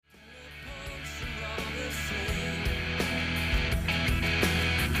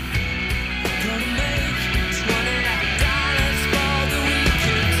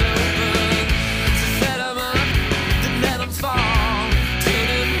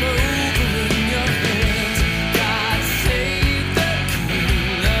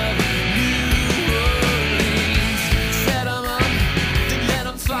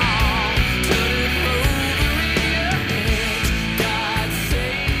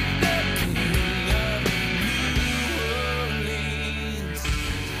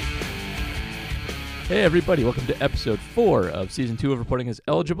Hey everybody, welcome to episode 4 of season 2 of Reporting as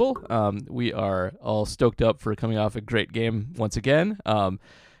Eligible. We are all stoked up for coming off a great game once again,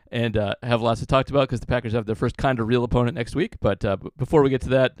 and have lots to talk about because the Packers have their first kind of real opponent next week. But before we get to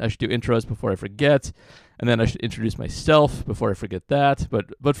that, I should do intros before I forget, and then I should introduce myself before I forget that.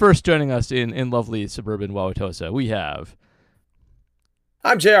 But first, joining us in lovely suburban Wauwatosa, we have...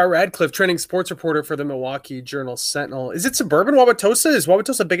 I'm J.R. Radcliffe, training sports reporter for the Milwaukee Journal-Sentinel. Is it suburban Wauwatosa? Is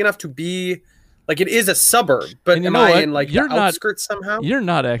Wauwatosa big enough to be... Like, it is a suburb, but am I in, like, the outskirts somehow? You're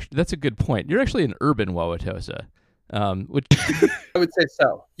not actually... That's a good point. You're actually in urban Wauwatosa, which... I would say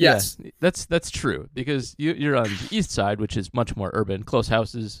so, yes. Yeah, that's true, because you're on the east side, which is much more urban. Close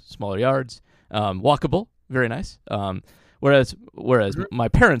houses, smaller yards, walkable, very nice. Whereas my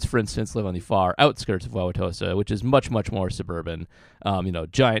parents, for instance, live on the far outskirts of Wauwatosa, which is much, much more suburban.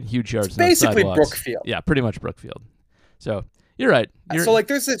 Giant, huge yards. It's basically sidewalks. Brookfield. Yeah, pretty much Brookfield. So... You're right. So, like,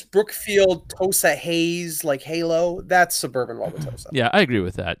 there's this Brookfield, Tosa, Hayes, like Halo. That's suburban Wauwatosa. Yeah, I agree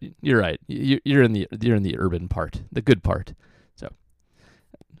with that. You're right. You're in the urban part, the good part. So,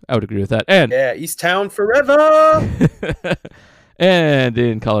 I would agree with that. And yeah, East Town forever. And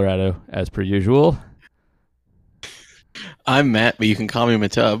in Colorado, as per usual, I'm Matt, but you can call me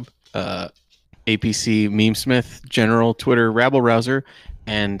Matub. APC memesmith, general Twitter rabble rouser,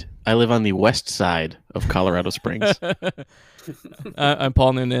 and I live on the west side of Colorado Springs. I'm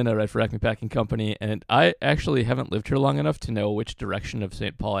Paul Noonan. I write for Acme Packing Company, and I actually haven't lived here long enough to know which direction of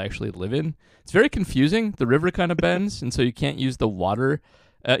St. Paul I actually live in. It's very confusing. The river kind of bends, and so you can't use the water.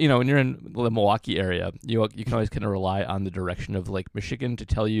 When you're in the Milwaukee area, you can always kind of rely on the direction of Lake Michigan to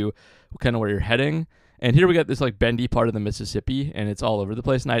tell you kind of where you're heading. And here we got this like bendy part of the Mississippi, and it's all over the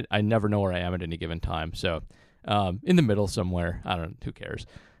place, and I never know where I am at any given time. So in the middle somewhere. I don't know. Who cares?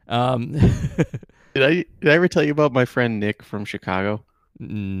 Did I ever tell you about my friend Nick from Chicago?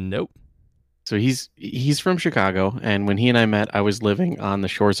 Nope. So he's from Chicago, and when he and I met, I was living on the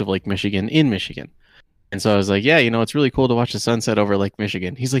shores of Lake Michigan in Michigan. And so I was like, yeah, it's really cool to watch the sunset over Lake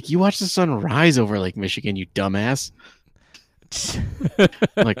Michigan. He's like, you watch the sun rise over Lake Michigan, you dumbass.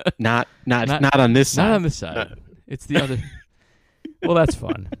 Like, not on this side. Not on this side. It's the other. Well, that's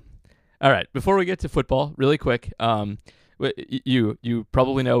fun. All right. Before we get to football, really quick, you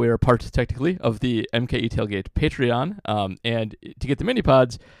probably know we are part, technically, of the MKE Tailgate Patreon, and to get the mini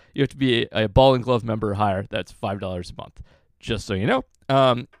pods, you have to be a Ball and Glove member or higher. That's $5 a month. Just so you know,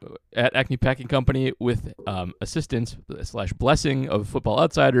 at Acme Packing Company, with assistance / blessing of Football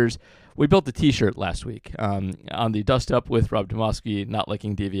Outsiders, we built a T-shirt last week on the Dust Up with Rob Demoski not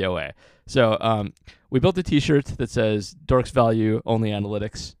liking DVOA. So we built a T-shirt that says Dorks Value Only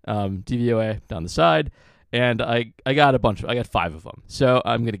Analytics, DVOA down the side. And I got a bunch. I got 5 of them. So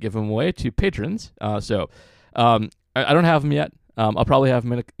I'm going to give them away to patrons. I don't have them yet. I'll probably have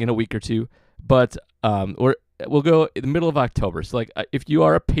them in a week or two. But we'll go in the middle of October. So if you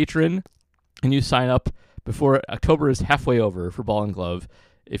are a patron and you sign up before October is halfway over for Ball and Glove,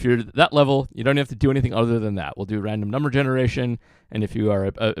 if you're that level, you don't have to do anything other than that. We'll do random number generation, and if you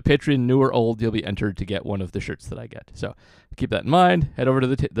are a patron, new or old, you'll be entered to get one of the shirts that I get. So keep that in mind. Head over to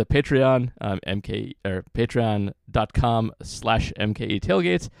the Patreon, patreon.com/MKE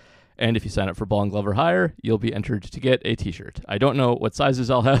Tailgates, and if you sign up for Ball and Glove or higher, you'll be entered to get a T-shirt. I don't know what sizes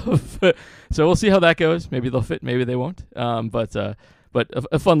I'll have, so we'll see how that goes. Maybe they'll fit, maybe they won't. But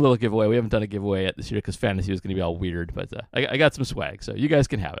a fun little giveaway. We haven't done a giveaway yet this year because fantasy was going to be all weird. But I got some swag, so you guys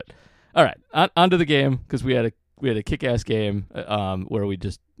can have it. All right, on to the game, because we had a kick-ass game where we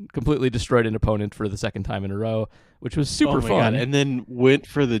just completely destroyed an opponent for the second time in a row, which was super fun. God. And then went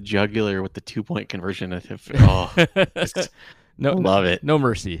for the jugular with the 2-point conversion. Love it. No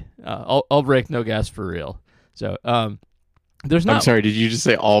mercy. All break, no gas for real. So there's not. I'm sorry. Did you just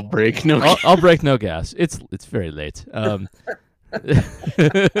say all break, no? All break, no gas. It's very late.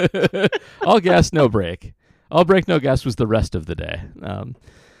 All gas, no break. All break, no gas was the rest of the day.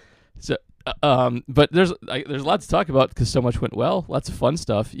 But there's a lot to talk about because so much went well. Lots of fun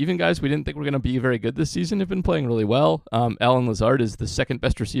stuff. Even guys we didn't think were going to be very good this season have been playing really well. Allen Lazard is the second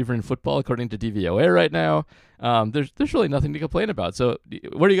best receiver in football according to DVOA right now. There's really nothing to complain about. So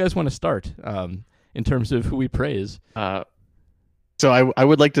where do you guys want to start in terms of who we praise? So I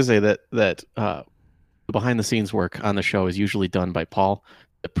would like to say that the behind the scenes work on the show is usually done by Paul.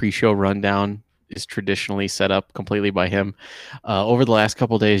 The pre-show rundown is traditionally set up completely by him. Over the last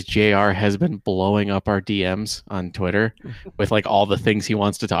couple of days, JR has been blowing up our DMs on Twitter with like all the things he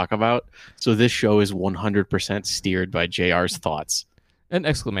wants to talk about. So this show is 100% steered by JR's thoughts. And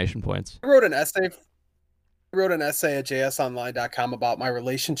exclamation points. I wrote an essay wrote an essay at jsonline.com about my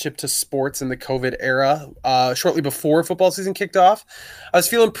relationship to sports in the COVID era, shortly before football season kicked off. I was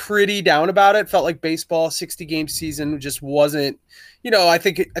feeling pretty down about it. Felt like baseball 60-game season just wasn't, I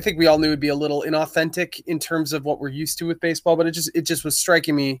think we all knew it'd be a little inauthentic in terms of what we're used to with baseball, but it just was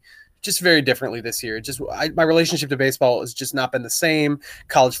striking me just very differently this year. My relationship to baseball has just not been the same.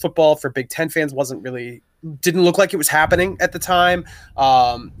 College football for Big Ten fans didn't look like it was happening at the time.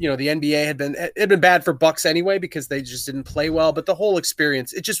 The NBA had been bad for Bucks anyway because they just didn't play well. But the whole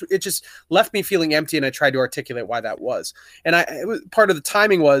experience, it just left me feeling empty, and I tried to articulate why that was. And part of the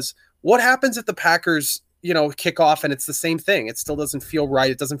timing was, what happens if the Packers kick off and it's the same thing? It still doesn't feel right.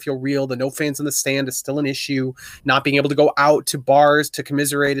 It doesn't feel real. The no fans in the stand is still an issue. Not being able to go out to bars to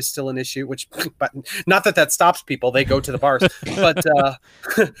commiserate is still an issue, but not that stops people. They go to the bars,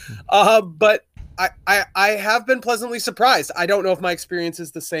 but I have been pleasantly surprised. I don't know if my experience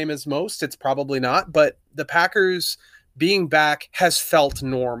is the same as most. It's probably not, but the Packers being back has felt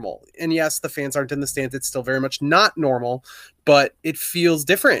normal. And yes, the fans aren't in the stands. It's still very much not normal, but it feels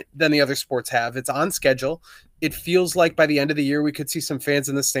different than the other sports have. It's on schedule. It feels like by the end of the year, we could see some fans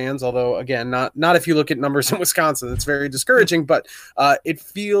in the stands, although again, not if you look at numbers in Wisconsin. It's very discouraging, but it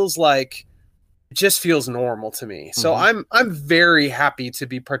feels like it just feels normal to me. So I'm very happy to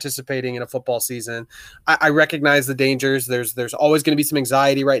be participating in a football season. I recognize the dangers. There's always going to be some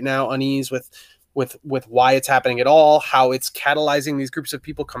anxiety right now, unease with why it's happening at all, how it's catalyzing these groups of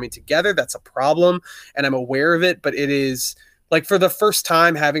people coming together. That's a problem, and I'm aware of it, but it is like, for the first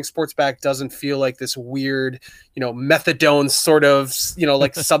time, having sports back doesn't feel like this weird, methadone sort of,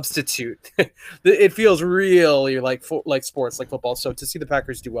 like substitute. It feels real. You're like sports, like football. So to see the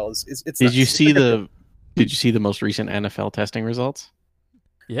Packers do well it's Did nice. Did you see the most recent NFL testing results?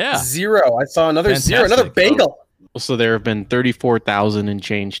 Yeah. 0. I saw another Fantastic. 0, another bagel. So there have been 34,000 and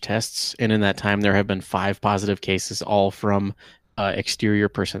change tests, and in that time there have been 5 positive cases, all from exterior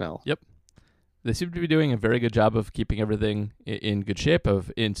personnel. Yep. They seem to be doing a very good job of keeping everything in good shape,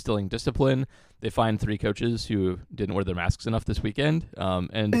 of instilling discipline. They fined 3 coaches who didn't wear their masks enough this weekend.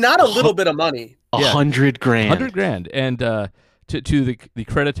 And not a little bit of money. $100,000. $100,000. And to the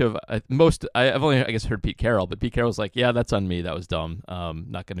credit of most, I've only, I guess, heard Pete Carroll, but Pete Carroll's like, yeah, that's on me. That was dumb.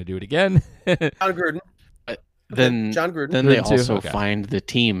 Not going to do it again. John Gruden. John Gruden. Then they also fined the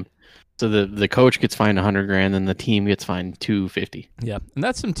team. So the coach gets fined $100,000, and the team gets fined $250,000. Yeah, and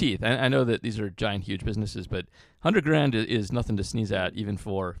that's some teeth. I know that these are giant, huge businesses, but $100,000 is nothing to sneeze at, even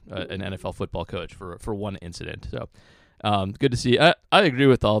for an NFL football coach for one incident. So good to see. I agree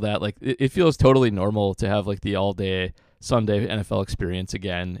with all that. Like, it feels totally normal to have like the all day Sunday NFL experience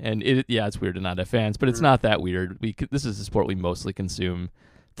again. And it's weird to not have fans, but it's not that weird. This is a sport we mostly consume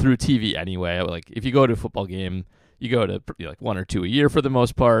through TV anyway. Like, if you go to a football game, you go to like 1 or 2 a year for the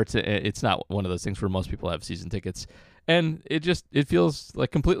most part. It's not one of those things where most people have season tickets, and it feels like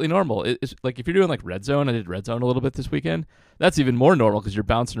completely normal. It's like, if you're doing like Red Zone, I did Red Zone a little bit this weekend. That's even more normal because you're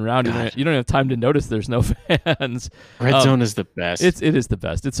bouncing around. You don't have time to notice there's no fans. Red Zone is the best. It is the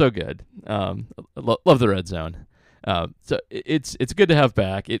best. It's so good. Love the Red Zone. So it's good to have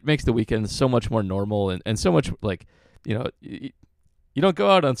back. It makes the weekends so much more normal and so much like, you don't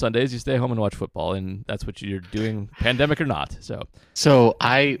go out on Sundays. You stay home and watch football, and that's what you're doing, pandemic or not. So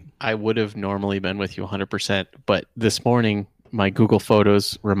I would have normally been with you 100%, but this morning my Google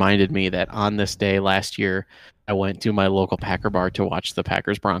Photos reminded me that on this day last year, I went to my local Packer bar to watch the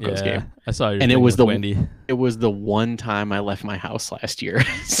Packers Broncos game. I saw your and it was Wendy. It was the one time I left my house last year,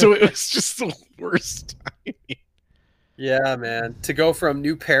 so it was just the worst time. Yeah, man. To go from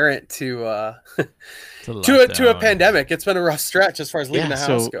new parent to a pandemic, it's been a rough stretch as far as leaving the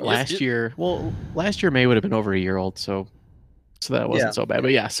house goes. Last year May would have been over a year old, so that wasn't so bad.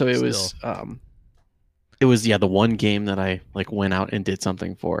 But yeah, so it was the one game that I like went out and did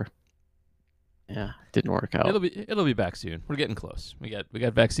something for. Yeah, didn't work out. It'll be back soon. We're getting close. We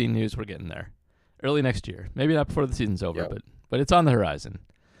got vaccine news. We're getting there. Early next year, maybe not before the season's over, but it's on the horizon.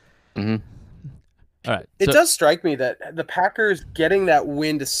 Mm-hmm. All right. It does strike me that the Packers getting that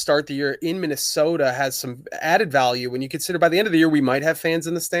win to start the year in Minnesota has some added value when you consider by the end of the year we might have fans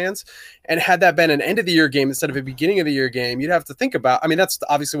in the stands. And had that been an end of the year game instead of a beginning of the year game, you'd have to think about, that's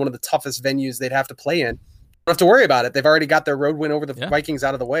obviously one of the toughest venues they'd have to play in. Don't have to worry about it. They've already got their road win over the Vikings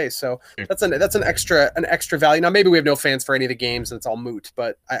out of the way. So that's an extra value. Now maybe we have no fans for any of the games and it's all moot,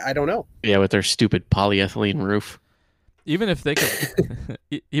 but I don't know. Yeah, with their stupid polyethylene roof. Even if they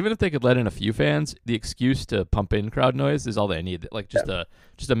could let in a few fans, the excuse to pump in crowd noise is all they need. Like just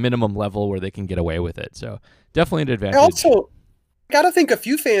a minimum level where they can get away with it. So definitely an advantage. gotta think a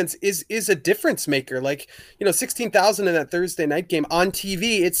few fans is a difference maker. Like, 16,000 in that Thursday night game on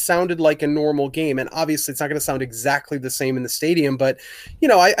TV, it sounded like a normal game. And obviously it's not going to sound exactly the same in the stadium, but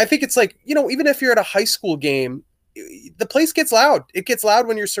I think it's like, even if you're at a high school game, the place gets loud. It gets loud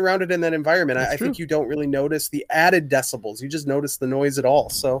when you're surrounded in that environment. I think you don't really notice the added decibels. You just notice the noise at all.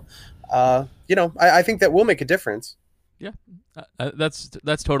 So, I think that will make a difference. Yeah,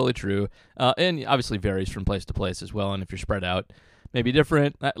 that's totally true. And obviously varies from place to place as well. And if you're spread out, maybe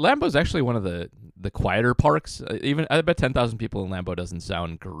different. Lambeau's actually one of the quieter parks. Even I bet 10,000 people in Lambeau doesn't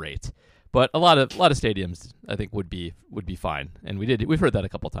sound great, but a lot of stadiums I think would be fine. And we've heard that a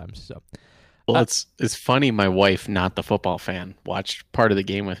couple times. So, well, it's funny. My wife, not the football fan, watched part of the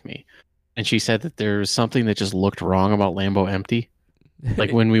game with me, and she said that there was something that just looked wrong about Lambeau empty.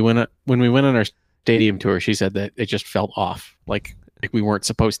 Like when we went on our stadium tour, she said that it just felt off, like we weren't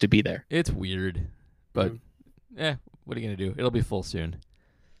supposed to be there. It's weird, but what are you gonna do? It'll be full soon.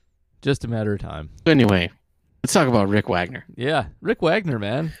 Just a matter of time. Anyway, let's talk about Rick Wagner. Yeah, Rick Wagner,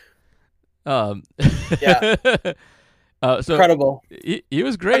 man. Yeah. So incredible. He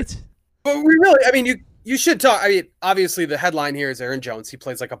was great. But we really, I mean, you should talk. I mean, obviously the headline here is Aaron Jones. He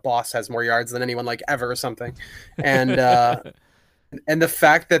plays like a boss, has more yards than anyone like ever or something, and and the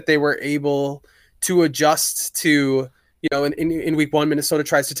fact that they were able to adjust to. In week 1, Minnesota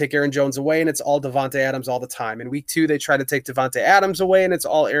tries to take Aaron Jones away, and it's all Davante Adams all the time. In week 2, they try to take Davante Adams away, and it's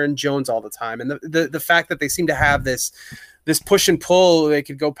all Aaron Jones all the time. And the fact that they seem to have this push and pull, they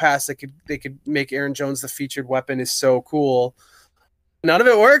could go past, they could make Aaron Jones the featured weapon is so cool. None of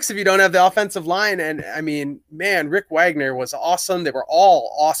it works if you don't have the offensive line. And I mean, man, Rick Wagner was awesome. They were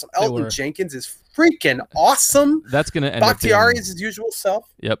all awesome. Elgton Jenkins is freaking awesome. That's going to end Bakhtiari is his usual self.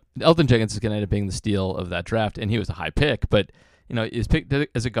 Yep. Elgton Jenkins is going to end up being the steal of that draft. And he was a high pick, but he was picked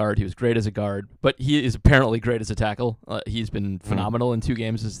as a guard. He was great as a guard, but he is apparently great as a tackle. He's been phenomenal in 2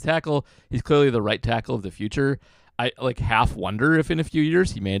 games as a tackle. He's clearly the right tackle of the future. I half wonder if in a few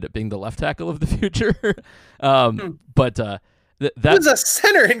years he may end up being the left tackle of the future. But, he was a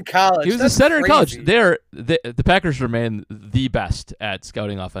center in college. He was a center in college. The Packers remain the best at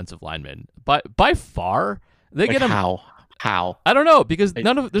scouting offensive linemen by far. They get them. How? I don't know, because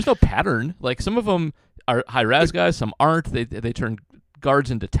there's no pattern. Like some of them are high raz guys, some aren't. They turn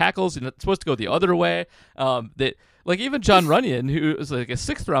guards into tackles, and it's supposed to go the other way. Even John Runyon, who was like a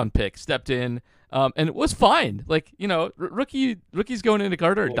 6th round pick, stepped in. And it was fine. Rookies going into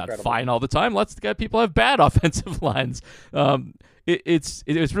guard are not fine all the time. Lots of people have bad offensive lines.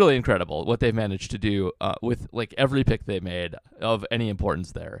 It was really incredible what they've managed to do with every pick they made of any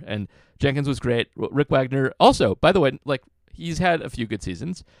importance there. And Jenkins was great. Rick Wagner also, by the way, he's had a few good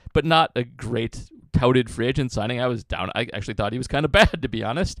seasons, but not a great touted free agent signing. I was down. I actually thought he was kind of bad, to be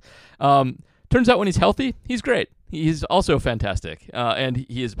honest. Turns out when he's healthy, he's great. He's also fantastic, and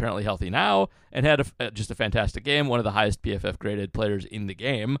he is apparently healthy now and had just a fantastic game, one of the highest PFF graded players in the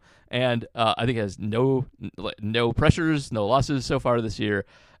game, and I think has no pressures, no losses so far this year.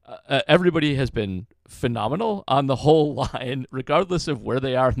 Everybody has been phenomenal on the whole line, regardless of where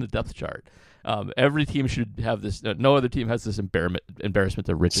they are in the depth chart. Every team should have this. No other team has this embarrassment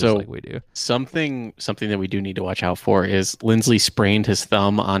of riches like we do. Something that we do need to watch out for is Lindsley sprained his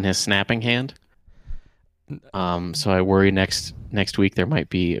thumb on his snapping hand. So I worry next week there might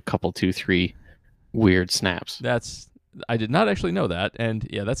be a couple, 2-3 weird snaps. I did not actually know that, and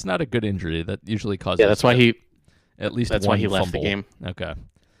yeah, that's not a good injury. That usually causes. Yeah, that's why he fumble. left the game. Okay.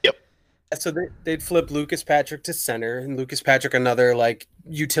 Yep. So they'd flip Lucas Patrick to center, and Lucas Patrick, another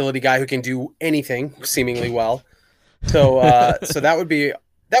utility guy who can do anything seemingly well. So that would be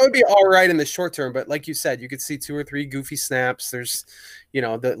all right in the short term, but like you said, you could see 2 or 3 goofy snaps. There's,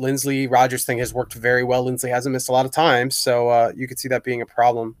 the Lindsley Rodgers thing has worked very well. Lindsley hasn't missed a lot of time, so you could see that being a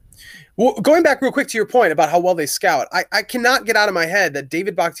problem. Well, going back real quick to your point about how well they scout, I cannot get out of my head that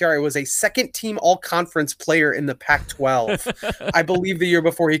David Bakhtiari was a second-team all-conference player in the Pac-12, I believe the year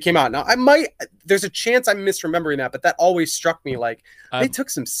before he came out. Now, there's a chance I'm misremembering that, but that always struck me they took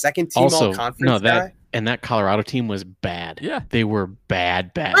some second-team all-conference guy. And that Colorado team was bad. Yeah. They were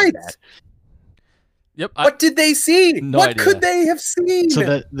bad. Right. Bad. Yep. What did they see? No what idea. Could they have seen?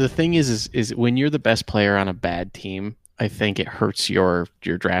 So the thing is when you're the best player on a bad team, I think it hurts your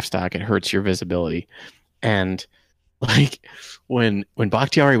draft stock. It hurts your visibility. And when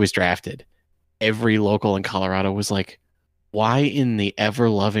Bakhtiari was drafted, every local in Colorado was like, why in the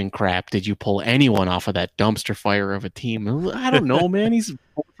ever-loving crap did you pull anyone off of that dumpster fire of a team? I don't know, man. He's a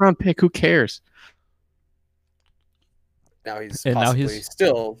 4th-round pick. Who cares? Now he's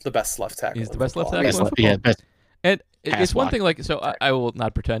still the best left tackle. He's the best left tackle in football. Yeah, best. And it's one thing I will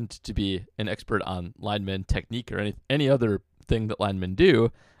not pretend to be an expert on lineman technique or any other thing that linemen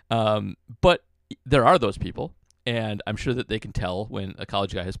do. But there are those people, and I'm sure that they can tell when a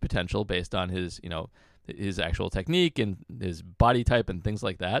college guy has potential based on his, his actual technique and his body type and things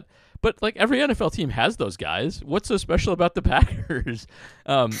like that. But like every NFL team has those guys. What's so special about the Packers?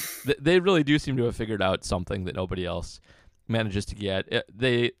 They really do seem to have figured out something that nobody else manages to get.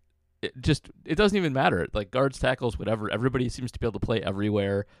 It doesn't even matter. Like guards, tackles, whatever. Everybody seems to be able to play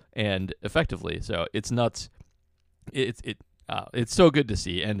everywhere and effectively. So it's nuts. It's so good to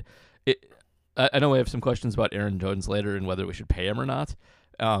see. And I know we have some questions about Aaron Jones later and whether we should pay him or not.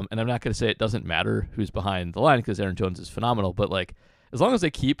 And I'm not going to say it doesn't matter who's behind the line because Aaron Jones is phenomenal. But like, as long as they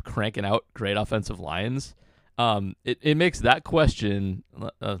keep cranking out great offensive lines, it makes that question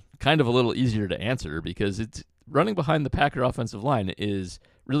kind of a little easier to answer because it's running behind the Packer offensive line is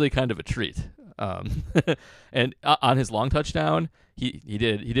really kind of a treat. And on his long touchdown, he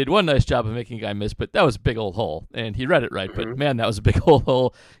did one nice job of making a guy miss, but that was a big old hole, and he read it right. But man, that was a big old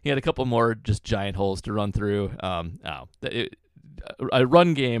hole. He had a couple more just giant holes to run through. A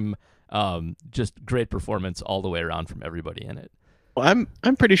run game, just great performance all the way around from everybody in it. Well,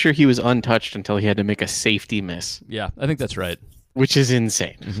 I'm pretty sure he was untouched until he had to make a safety miss. Yeah, I think that's right. Which is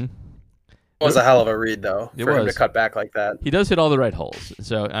insane. Mm-hmm. It was a hell of a read, though, for him to cut back like that. He does hit all the right holes.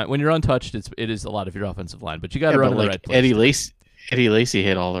 So when you're untouched, it is a lot of your offensive line, but you got to run in the right place. Eddie Lacy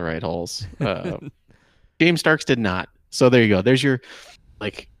hit all the right holes. James Starks did not. So there you go. There's your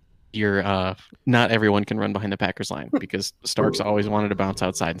not everyone can run behind the Packers line because Starks always wanted to bounce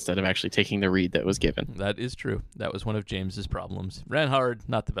outside instead of actually taking the read that was given. That is true. That was one of James's problems. Ran hard,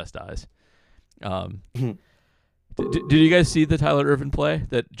 not the best eyes. Did you guys see the Tyler Ervin play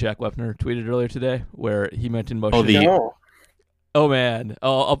that Jack Wepner tweeted earlier today, where he meant in motion? Oh man,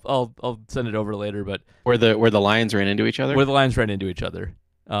 I'll send it over later. But where the Lions ran into each other. Where the Lions ran into each other.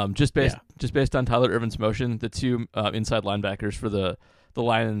 Just based on Tyler Ervin's motion, the two inside linebackers for the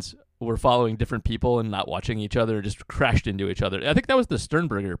Lions were following different people and not watching each other, just crashed into each other. I think that was the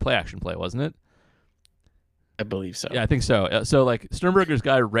Sternberger play action play, wasn't it? I believe so. Yeah, I think so. So, like, Sternberger's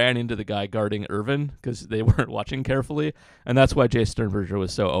guy ran into the guy guarding Ervin because they weren't watching carefully, and that's why Jay Sternberger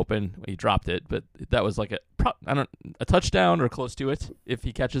was so open. He dropped it, but that was like a touchdown or close to it if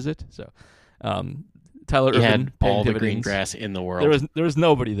he catches it. So, Tyler Ervin had all the green grass in the world. There was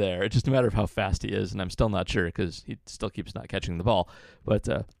nobody there. It's just a matter of how fast he is, and I'm still not sure because he still keeps not catching the ball. But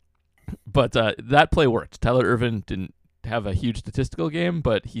that play worked. Tyler Ervin didn't have a huge statistical game,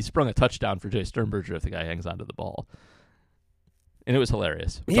 but he sprung a touchdown for Jay Sternberger if the guy hangs onto the ball. And it was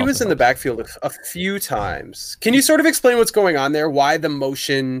hilarious. He was in the backfield a few times. Can you sort of explain what's going on there? Why the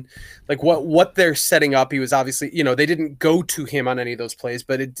motion, like what they're setting up? He was obviously, they didn't go to him on any of those plays,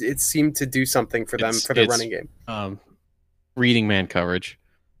 but it seemed to do something for them for the running game. Reading man coverage,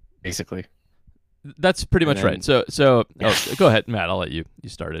 basically. That's pretty much right. So go ahead, Matt. I'll let you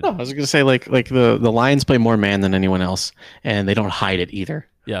start it. No, I was going to say like the Lions play more man than anyone else, and they don't hide it either.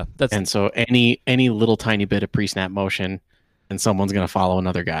 Yeah, and so any little tiny bit of pre-snap motion, and someone's going to follow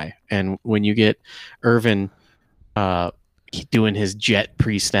another guy. And when you get Ervin doing his jet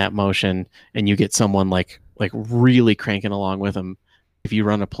pre-snap motion, and you get someone like really cranking along with him, if you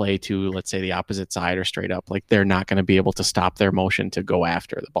run a play to, let's say, the opposite side or straight up, like they're not going to be able to stop their motion to go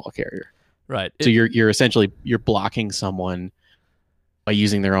after the ball carrier. Right. So you're essentially blocking someone by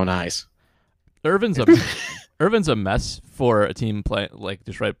using their own eyes. Ervin's a mess for a team like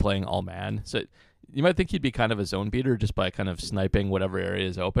Detroit playing all man. So you might think he'd be kind of a zone beater just by kind of sniping whatever area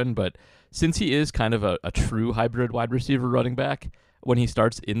is open, but since he is kind of a true hybrid wide receiver running back, when he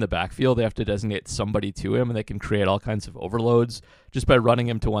starts in the backfield, they have to designate somebody to him, and they can create all kinds of overloads just by running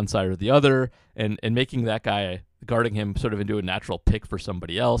him to one side or the other and making that guy guarding him sort of into a natural pick for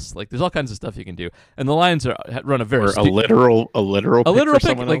somebody else. Like there's all kinds of stuff you can do. And the Lions run a very a literal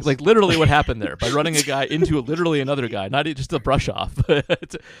pick, like literally what happened there by running a guy into literally another guy, not just a brush off.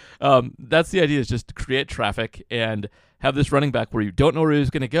 That's the idea, is just to create traffic and have this running back where you don't know where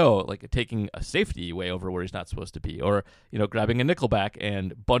he's going to go, like taking a safety way over where he's not supposed to be, or grabbing a nickelback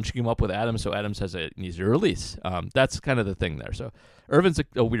and bunching him up with Adams so Adams has an easier release. That's kind of the thing there. So Ervin's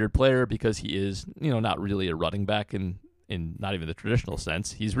a weird player because he is not really a running back in not even the traditional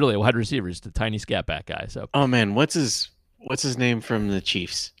sense. He's really a wide receiver, just a tiny scat back guy. So what's his name from the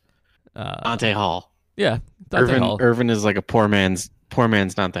Chiefs? Dante Hall. Yeah, Dante Hall. Ervin is like a poor man's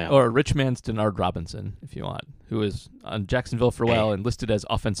Dante Hall. Or a rich man's Denard Robinson, if you want, who was on Jacksonville for a while and listed as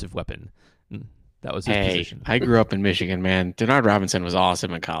offensive weapon. That was his position. I grew up in Michigan, man. Denard Robinson was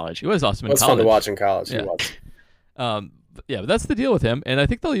awesome in college. He was awesome in college. It was fun to watch in college. Yeah. He was. But that's the deal with him, and I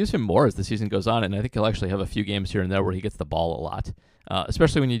think they'll use him more as the season goes on, and I think he'll actually have a few games here and there where he gets the ball a lot,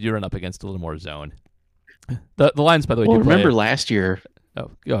 especially when you do run up against a little more zone. The Lions, by the way, do remember last year.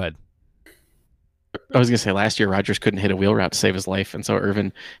 Oh, go ahead. I was going to say last year Rodgers couldn't hit a wheel route to save his life, and so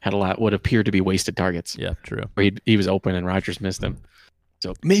Irvin had a lot what appeared to be wasted targets. Yeah, true. Where he was open and Rodgers missed him.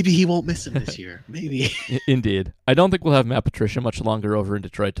 So maybe he won't miss him this year. Maybe. Indeed. I don't think we'll have Matt Patricia much longer over in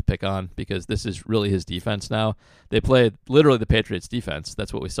Detroit to pick on because this is really his defense now. They played literally the Patriots' defense.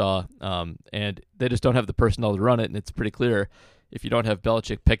 That's what we saw. And they just don't have the personnel to run it, and it's pretty clear if you don't have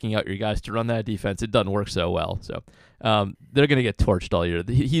Belichick picking out your guys to run that defense, it doesn't work so well. So they're going to get torched all year.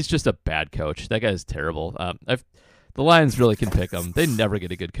 He's just a bad coach. That guy's terrible. The Lions really can pick him. They never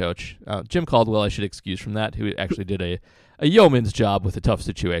get a good coach. Jim Caldwell, I should excuse from that, who actually did a yeoman's job with a tough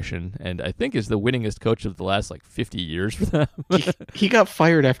situation, and I think is the winningest coach of the last 50 years for them. he got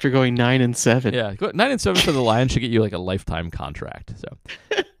fired after going 9-7. Yeah, 9-7 for the Lions should get you a lifetime contract.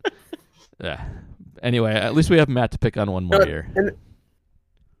 So, yeah. Anyway, at least we have Matt to pick on one more year. And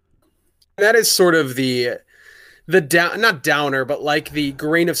that is sort of the not downer, but the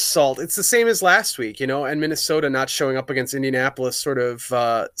grain of salt. It's the same as last week, and Minnesota not showing up against Indianapolis sort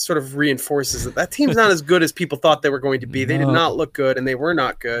of reinforces that team's not as good as people thought they were going to be. They did not look good, and they were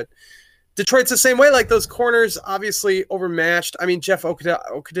not good. Detroit's the same way. Those corners obviously overmatched. I mean, Jeff Okuda.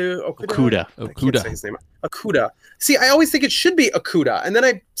 I can't say his name. Okuda. See, I always think it should be Okuda, and then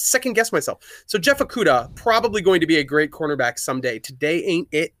I second guess myself. So Jeff Okuda probably going to be a great cornerback someday. Today ain't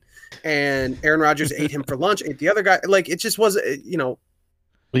it. And Aaron Rodgers ate him for lunch, ate the other guy. It just wasn't, Well,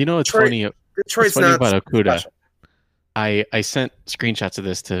 it's funny. Detroit's funny not about Okuda. Special. I sent screenshots of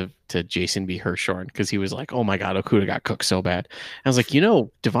this to Jason B. Hirschhorn because he was like, "Oh my God, Okuda got cooked so bad." I was like,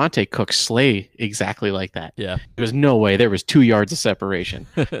 Devontae cooked Slay exactly like that. Yeah, there was no way. There was 2 yards of separation.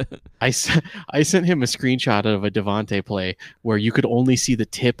 I sent him a screenshot of a Devontae play where you could only see the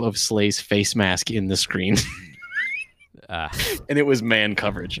tip of Slay's face mask in the screen. And it was man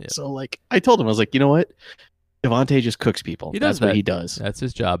coverage. Yeah. So I told him, I was like, you know what? Devontae just cooks people. That's what he does. That's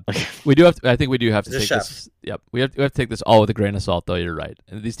his job. I think we do have to take this. Yep. We have to take this all with a grain of salt, though. You're right.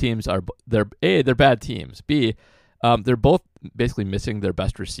 And these teams they're bad teams. B, they're both basically missing their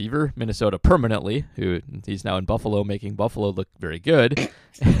best receiver, Minnesota permanently, who he's now in Buffalo, making Buffalo look very good.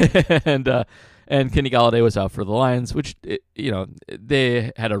 And Kenny Golladay was out for the Lions, which,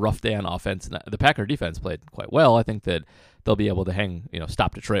 they had a rough day on offense. And the Packer defense played quite well. I think that they'll be able to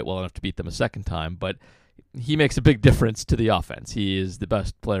stop Detroit well enough to beat them a second time. But he makes a big difference to the offense. He is the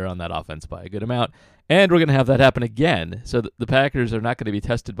best player on that offense by a good amount. And we're going to have that happen again. So the Packers are not going to be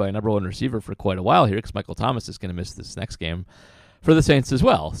tested by a number one receiver for quite a while here because Michael Thomas is going to miss this next game for the Saints as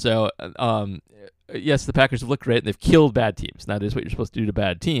well. So, yes, the Packers have looked great, and they've killed bad teams. That is what you're supposed to do to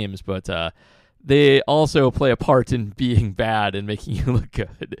bad teams, but they also play a part in being bad and making you look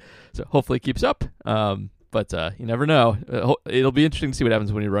good. So hopefully it keeps up. But you never know. It'll be interesting to see what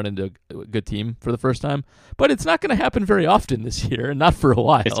happens when you run into a good team for the first time. But it's not going to happen very often this year, and not for a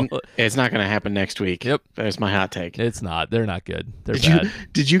while. It's not going to happen next week. Yep. There's my hot take. It's not. They're not good. They're bad.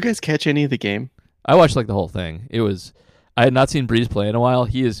 Did you guys catch any of the game? I watched the whole thing. I had not seen Breeze play in a while. I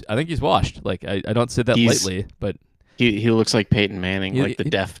think he's washed. I don't say that lightly, but he looks like Peyton Manning, the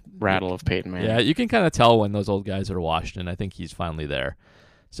death rattle of Peyton Manning. Yeah, you can kind of tell when those old guys are washed, and I think he's finally there.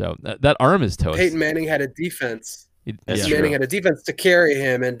 So that arm is toast. Peyton Manning had a defense. Manning had a defense to carry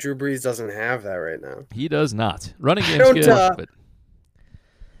him, and Drew Brees doesn't have that right now. He does not. Running game's good, but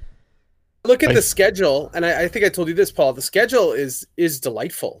look at the schedule, and I think I told you this, Paul. The schedule is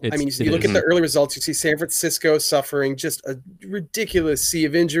delightful. You look at the early results. You see San Francisco suffering just a ridiculous sea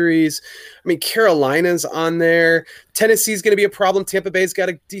of injuries. Carolina's on there. Tennessee's going to be a problem. Tampa Bay's got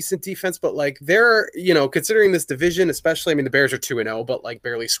a decent defense, but they're considering this division, especially. The Bears are 2-0, but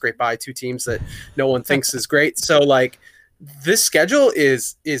barely scrape by two teams that no one thinks is great. So this schedule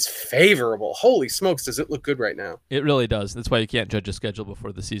is favorable. Holy smokes, does it look good right now? It really does. That's why you can't judge a schedule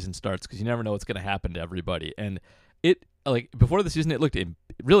before the season starts because you never know what's going to happen to everybody. And it before the season it looked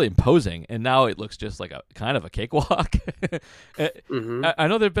really imposing, and now it looks just like a kind of a cakewalk. Mm-hmm. I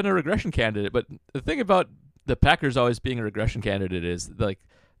know they've been a regression candidate, but the thing about the Packers always being a regression candidate is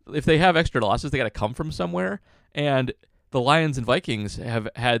if they have extra losses, they got to come from somewhere, and the Lions and Vikings have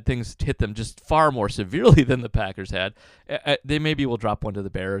had things hit them just far more severely than the Packers had. They maybe will drop one to the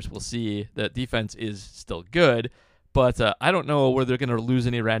Bears. We'll see. The defense is still good, but I don't know where they're going to lose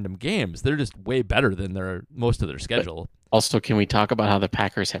any random games. They're just way better than most of their schedule. But also, can we talk about how the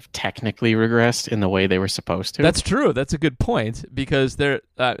Packers have technically regressed in the way they were supposed to? That's true. That's a good point because it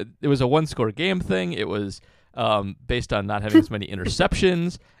was a one-score game thing. It was based on not having as many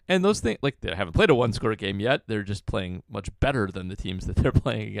interceptions. And those things, they haven't played a one-score game yet. They're just playing much better than the teams that they're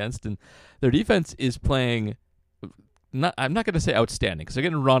playing against. And their defense is playing I'm not going to say outstanding because they're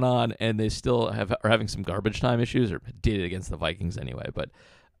getting run on and they still are having some garbage time issues, or did it against the Vikings anyway. But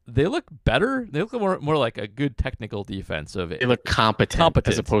they look better. They look more like a good technical defense of it. They look competent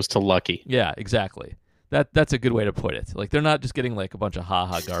as opposed to lucky. Yeah, exactly. That's a good way to put it. Like they're not just getting like a bunch of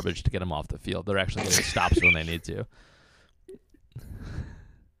garbage to get them off the field. They're actually getting stops when they need to.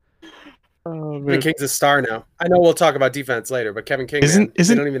 Kevin King's a star now. I know we'll talk about defense later, but Kevin King isn't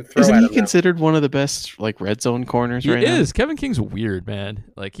they don't even throw isn't at he him considered one of the best like red zone corners right now? He is. Kevin King's weird, man.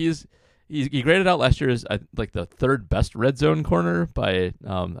 Like he graded out last year as like the third best red zone corner by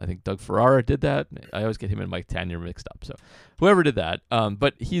I think Doug Ferrara did that. I always get him and Mike Tanier mixed up. So whoever did that,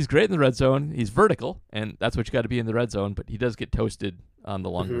 but he's great in the red zone. He's vertical, and that's what you got to be in the red zone. But he does get toasted on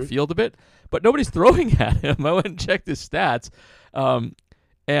the longer field a bit. But nobody's throwing at him. I went and checked his stats,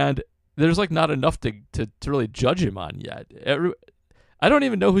 and there's like not enough to really judge him on yet. I don't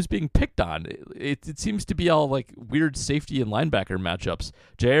even know who's being picked on. It seems to be all like weird safety and linebacker matchups.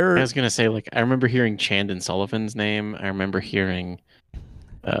 I was gonna say, like, I remember hearing Chandon Sullivan's name. I remember hearing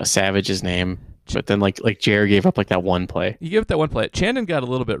Savage's name. But then like Jair gave up like that one play. He gave up that one play. Chandon got a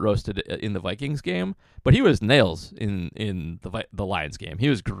little bit roasted in the Vikings game, but he was nails in the Lions game. He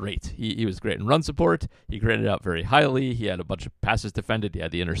was great. He was great in run support. He graded out very highly. He had a bunch of passes defended. He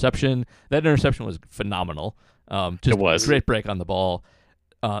had the interception. That interception was phenomenal. Just it was a great break on the ball.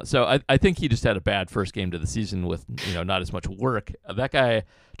 So I think he just had a bad first game to the season with not as much work. That guy,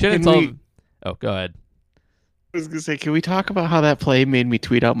 Chandon Sullivan. Oh, go ahead. I was gonna say, can we talk about how that play made me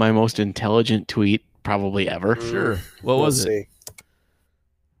tweet out my most intelligent tweet probably ever? Sure. What was it?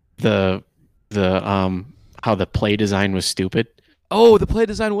 The how the play design was stupid. Oh, the play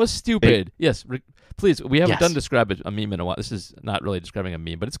design was stupid. Yes. Please, we haven't done describe a meme in a while. This is not really describing a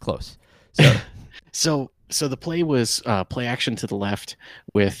meme, but it's close. So so the play was play action to the left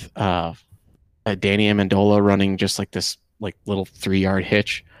with Danny Amendola running just like this like little 3-yard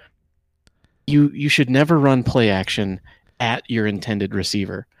hitch. You should never run play action at your intended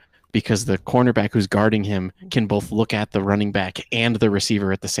receiver because the cornerback who's guarding him can both look at the running back and the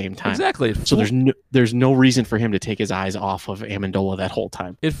receiver at the same time. Exactly. So there's no reason for him to take his eyes off of Amendola that whole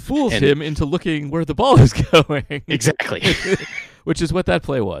time. It fools him into looking where the ball is going. Exactly. Which is what that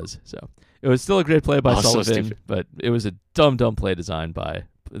play was. So it was still a great play by Sullivan, so but it was a dumb play design by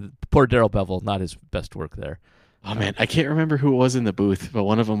poor Darrell Bevel. Not his best work there. Oh, man, I can't remember who it was in the booth, but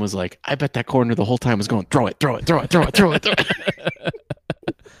one of them was like, I bet that corner the whole time was going, throw it.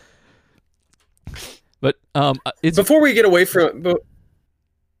 But it's... Before we get away from... Go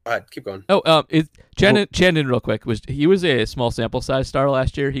ahead, keep going. Chandon, real quick, he was a small sample size star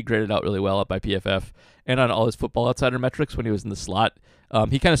last year. He graded out really well up by PFF and on all his Football Outsider metrics when he was in the slot.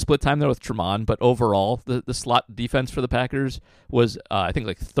 He kind of split time there with Tremont, but overall, the slot defense for the Packers was, I think,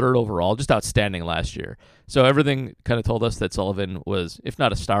 like third overall, just outstanding last year. So everything kind of told us that Sullivan was, if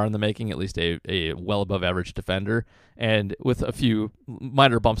not a star in the making, at least a well above average defender. And with a few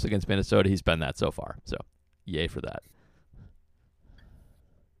minor bumps against Minnesota, he's been that so far. So, yay for that.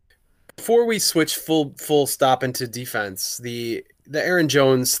 Before we switch full stop into defense, the Aaron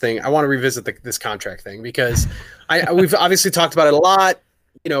Jones thing, I want to revisit this contract thing because we've obviously talked about it a lot.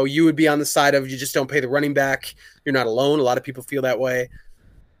 You would be on the side of you just don't pay the running back. You're not alone. A lot of people feel that way.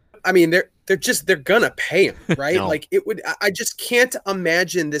 I mean, they're gonna pay him, right? No. Like it would. I just can't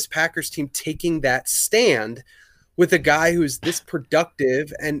imagine this Packers team taking that stand with a guy who's this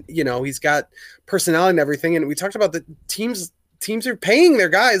productive and he's got personality and everything. And we talked about the teams are paying their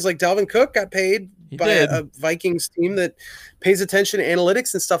guys. Like Dalvin Cook got paid by a Vikings team that pays attention to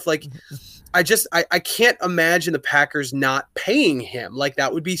analytics and stuff. Like I can't imagine the Packers not paying him. Like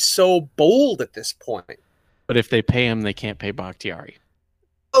that would be so bold at this point. But if they pay him, they can't pay Bakhtiari.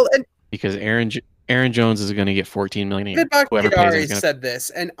 Well, because Aaron Jones is going to get $14 million a year. Bakhtiari said this,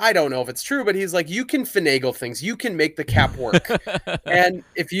 and I don't know if it's true, but he's like, you can finagle things, you can make the cap work, and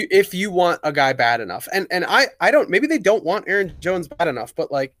if you want a guy bad enough, and I don't, maybe they don't want Aaron Jones bad enough,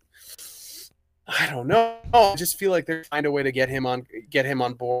 but like, I don't know, I just feel like they're find a way to get him on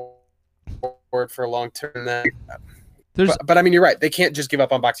board for a long term. But I mean, you're right. They can't just give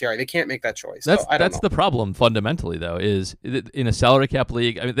up on Bakhtiari. They can't make that choice. That's the problem fundamentally, though, is in a salary cap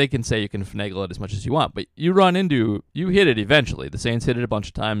league. I mean, they can say you can finagle it as much as you want, but you hit it eventually. The Saints hit it a bunch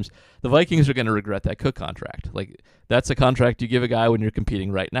of times. The Vikings are going to regret that Cook contract. Like that's a contract you give a guy when you're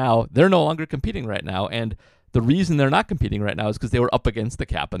competing right now. They're no longer competing right now, and the reason they're not competing right now is because they were up against the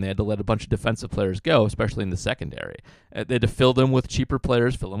cap and they had to let a bunch of defensive players go, especially in the secondary. They had to fill them with cheaper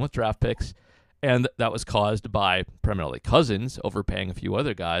players, fill them with draft picks. And that was caused by primarily Cousins overpaying a few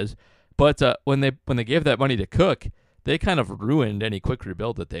other guys. But when they gave that money to Cook, they kind of ruined any quick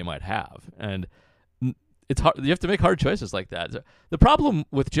rebuild that they might have. And it's hard. You have to make hard choices like that. The problem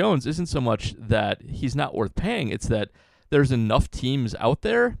with Jones isn't so much that he's not worth paying. It's that there's enough teams out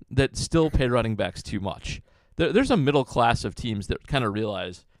there that still pay running backs too much. There's a middle class of teams that kind of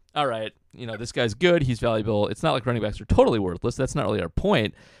realize, all right, this guy's good, he's valuable. It's not like running backs are totally worthless. That's not really our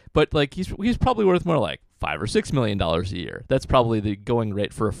point. But like he's probably worth more like $5 or $6 million a year. That's probably the going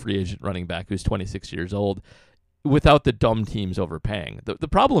rate for a free agent running back who's 26 years old, without the dumb teams overpaying. The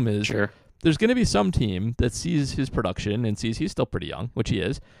problem is there's going to be some team that sees his production and sees he's still pretty young, which he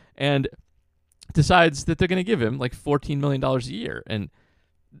is, and decides that they're going to give him like $14 million a year. And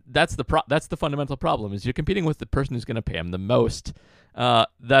that's the fundamental problem, is you're competing with the person who's going to pay him the most.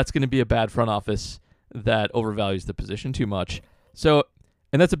 That's going to be a bad front office that overvalues the position too much. So,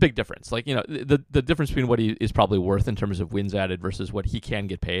 and that's a big difference. Like, the difference between what he is probably worth in terms of wins added versus what he can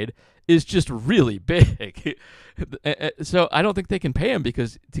get paid is just really big. So I don't think they can pay him,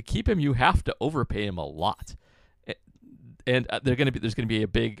 because to keep him, you have to overpay him a lot. And there's going to be a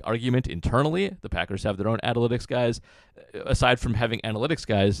big argument internally. The Packers have their own analytics guys. Aside from having analytics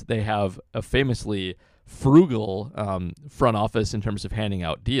guys, they have a famously frugal front office in terms of handing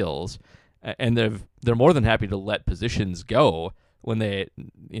out deals, and they're more than happy to let positions go when they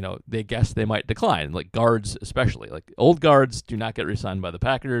guess they might decline, like guards especially. Like old guards do not get re-signed by the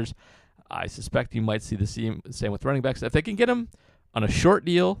Packers. I suspect you might see the same with running backs. If they can get him on a short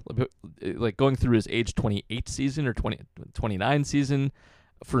deal, like going through his age 28 season or 29 season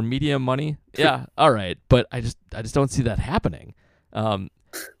for medium money, yeah, all right. But I just don't see that happening.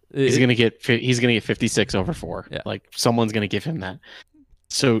 He's gonna get 56 over 4. Yeah. Like someone's gonna give him that.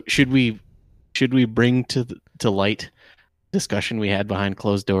 So should we bring to light discussion we had behind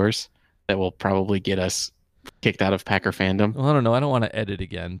closed doors that will probably get us kicked out of Packer fandom? Well, I don't know. I don't want to edit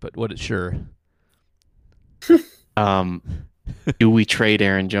again, but sure. Do we trade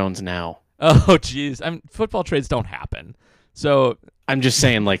Aaron Jones now? Oh, geez. Football trades don't happen. So I'm just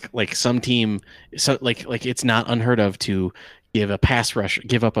saying, like some team, so like it's not unheard of to give up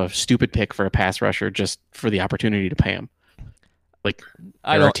a stupid pick for a pass rusher just for the opportunity to pay him. Like,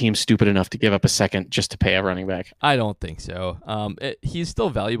 are teams stupid enough to give up a second just to pay a running back? I don't think so. He's still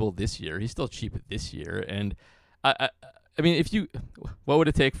valuable this year. He's still cheap this year, and I mean, what would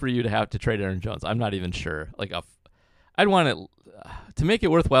it take for you to have to trade Aaron Jones? I'm not even sure. Like I'd want it to make it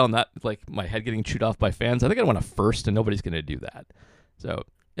worthwhile, not like my head getting chewed off by fans. I think I'd want a first, and nobody's going to do that. So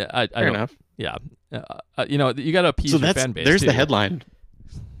yeah, Fair enough. Yeah, you got to appease your fan base. There's the headline.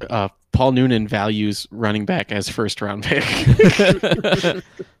 Paul Noonan values running back as first round pick.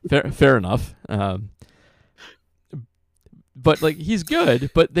 Fair enough. But like he's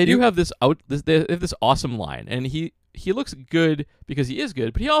good, but they do have this they have this awesome line, and he looks good because he is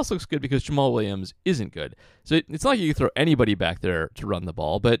good, but he also looks good because Jamal Williams isn't good. So it's not like you can throw anybody back there to run the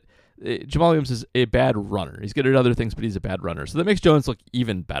ball, but Jamal Williams is a bad runner. He's good at other things, but he's a bad runner. So that makes Jones look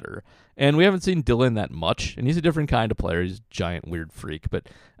even better. And we haven't seen Dillon that much, and he's a different kind of player. He's a giant, weird freak. But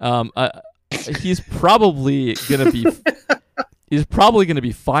he's probably going to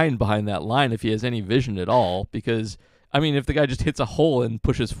be fine behind that line if he has any vision at all, because, I mean, if the guy just hits a hole and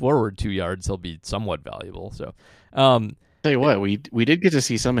pushes forward 2 yards, he'll be somewhat valuable. So, tell you what, we did get to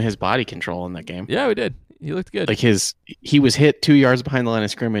see some of his body control in that game. Yeah, we did. He looked good. Like he was hit 2 yards behind the line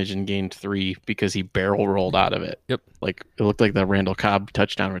of scrimmage and gained 3 because he barrel rolled out of it. Yep. Like it looked like the Randall Cobb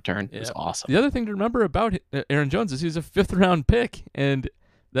touchdown return. It was awesome. The other thing to remember about Aaron Jones is he's a 5th round pick, and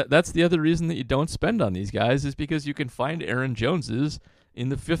that's the other reason that you don't spend on these guys, is because you can find Aaron Joneses in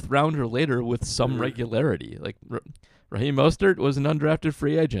the 5th round or later with some regularity. Like Raheem Mostert was an undrafted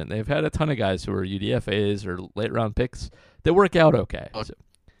free agent. They've had a ton of guys who are UDFAs or late round picks that work out okay. So,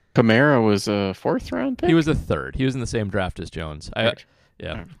 Kamara was a 4th round pick? He was a 3rd. He was in the same draft as Jones.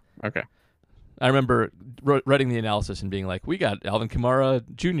 Yeah. Okay. I remember writing the analysis and being like, we got Alvin Kamara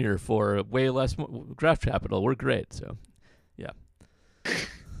Jr. for way less draft capital. We're great. So, yeah.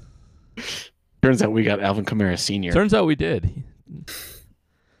 Turns out we got Alvin Kamara Sr. Turns out we did.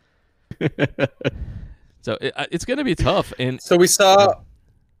 So it's going to be tough. And so we saw...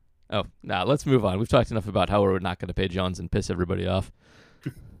 let's move on. We've talked enough about how we're not going to pay Jones and piss everybody off.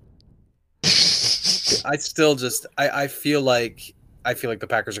 I still just I feel like the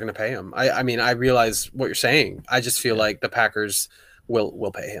Packers are going to pay him. I mean, I realize what you're saying. I just feel like the Packers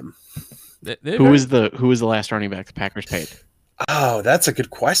will pay him. Who was the last running back the Packers paid? Oh, that's a good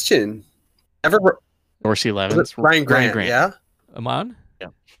question. Dorsey Levens, Ryan Grant. Yeah, Amon. Yeah.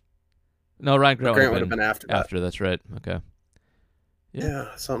 No, Ryan Grant would have been after that. After, that's right. Okay.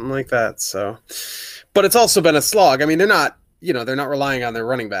 Yeah, something like that. So, but it's also been a slog. I mean, they're not they're not relying on their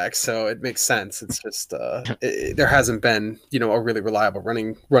running backs, so it makes sense. It's just there hasn't been, a really reliable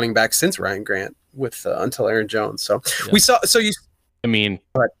running back since Ryan Grant until Aaron Jones. So we saw. So you. I mean,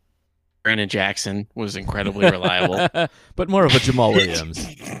 Brandon Jackson was incredibly reliable, but more of a Jamal Williams.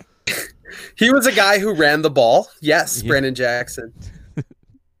 He was a guy who ran the ball. Yes, Brandon Jackson.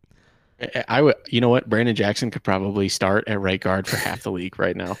 I would. You know what? Brandon Jackson could probably start at right guard for half the league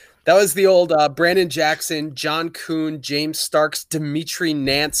right now. That was the old Brandon Jackson, John Kuhn, James Starks, Dimitri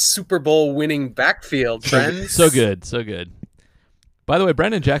Nance Super Bowl winning backfield, friends. So good. By the way,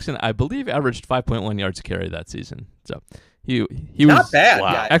 Brandon Jackson, I believe, averaged 5.1 yards a carry that season. So he was not bad.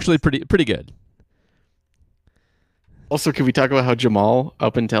 Wow, actually pretty good. Also, can we talk about how Jamal,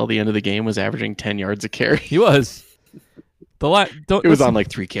 up until the end of the game, was averaging 10 yards a carry? He was. It was on like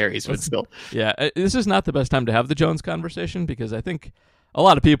 3 carries, but still. Yeah, this is not the best time to have the Jones conversation because I think a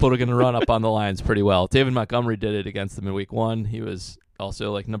lot of people are going to run up on the Lions pretty well. David Montgomery did it against them in week 1. He was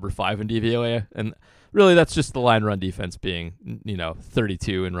also like number 5 in DVOA, and really that's just the line run defense being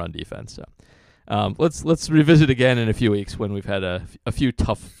 32 in run defense. So let's revisit again in a few weeks when we've had a few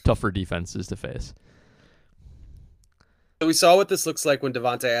tougher defenses to face. So we saw what this looks like when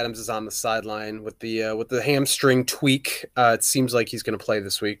Davante Adams is on the sideline with the hamstring tweak. It seems like he's going to play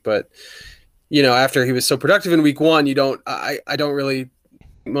this week, but after he was so productive in week 1, I don't really.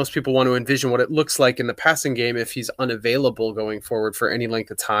 Most people want to envision what it looks like in the passing game if he's unavailable going forward for any length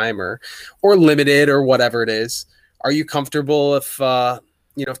of time or limited or whatever it is. Are you comfortable if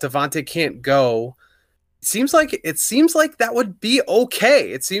Davante can't go? It seems like that would be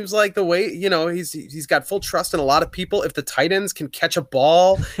okay. It seems like the way, he's got full trust in a lot of people. If the tight ends can catch a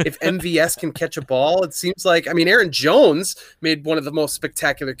ball, if MVS can catch a ball, it seems like, Aaron Jones made one of the most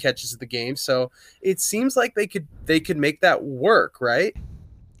spectacular catches of the game. So it seems like they could make that work, right?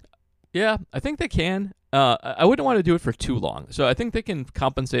 Yeah, I think they can. I wouldn't want to do it for too long. So I think they can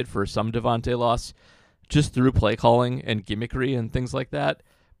compensate for some Davante loss just through play calling and gimmickry and things like that.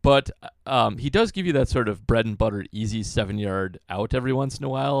 But he does give you that sort of bread and butter, easy 7-yard out every once in a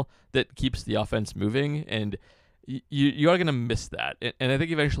while that keeps the offense moving, and you are going to miss that. And I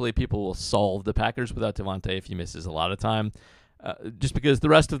think eventually people will solve the Packers without Davante if he misses a lot of time, just because the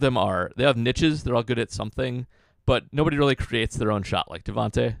rest of them they have niches. They're all good at something, but nobody really creates their own shot like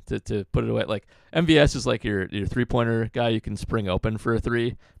Davante to put it away. Like MVS is like your 3-pointer guy. You can spring open for a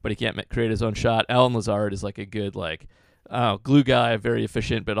 3, but he can't create his own shot. Allen Lazard is like a good glue guy, very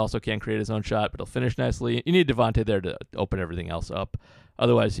efficient, but also can't create his own shot, but he'll finish nicely. You need Davante there to open everything else up.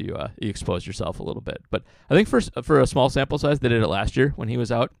 Otherwise, you expose yourself a little bit. But I think for a small sample size, they did it last year when he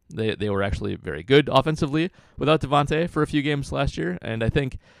was out. They were actually very good offensively without Davante for a few games last year. And I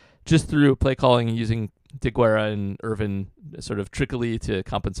think just through play calling and using DeGuara and Irvin sort of trickily to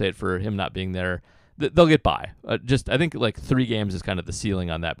compensate for him not being there, they'll get by. I think like 3 games is kind of the ceiling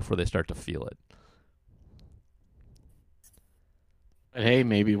on that before they start to feel it. Hey,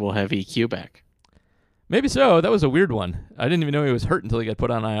 maybe we'll have EQ back. Maybe so. That was a weird one. I didn't even know he was hurt until he got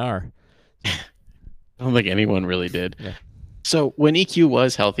put on IR. I don't think anyone really did. Yeah. So when EQ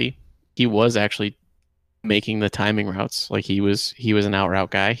was healthy, he was actually making the timing routes. Like he was an out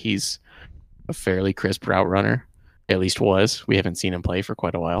route guy. He's a fairly crisp route runner. At least was. We haven't seen him play for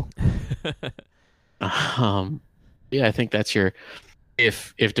quite a while. Yeah, I think that's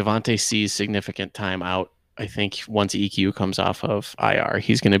if Davante sees significant time out, I think once EQ comes off of IR,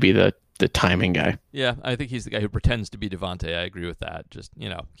 he's going to be the timing guy. Yeah, I think he's the guy who pretends to be Davante. I agree with that. Just,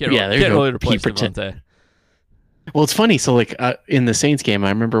 can't really replace Davante. Well, it's funny. So, in the Saints game, I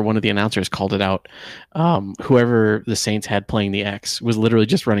remember one of the announcers called it out. Whoever the Saints had playing the X was literally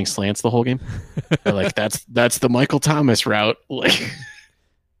just running slants the whole game. They're like, that's the Michael Thomas route.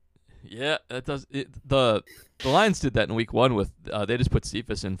 Yeah, that does. The Lions did that in week 1 with they just put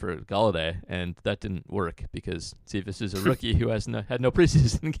Cephas in for Golladay, and that didn't work because Cephas is a rookie who had no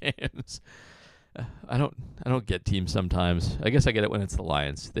preseason games. I don't get teams sometimes. I guess I get it when it's the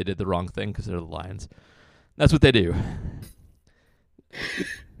Lions. They did the wrong thing because they're the Lions. That's what they do.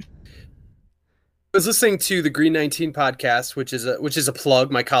 I was listening to the Green 19 podcast, which is a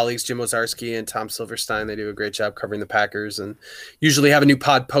plug. My colleagues Jim Ozarski and Tom Silverstein, they do a great job covering the Packers and usually have a new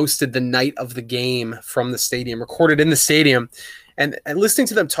pod posted the night of the game from the stadium, recorded in the stadium. And listening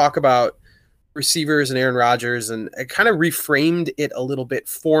to them talk about receivers and Aaron Rodgers, and it kind of reframed it a little bit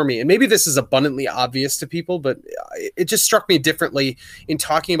for me. And maybe this is abundantly obvious to people, but it just struck me differently in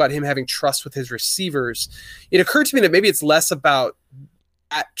talking about him having trust with his receivers. It occurred to me that maybe it's less about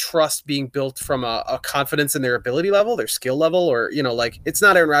that trust being built from a confidence in their ability level, their skill level, or, it's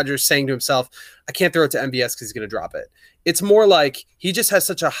not Aaron Rodgers saying to himself, I can't throw it to MVS because he's going to drop it. It's more like he just has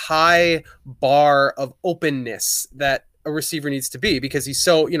such a high bar of openness that a receiver needs to be, because he's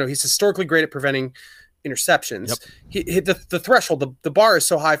so, he's historically great at preventing interceptions. Yep. He hit the threshold. The bar is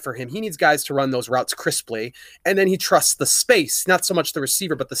so high for him. He needs guys to run those routes crisply, and then he trusts the space, not so much the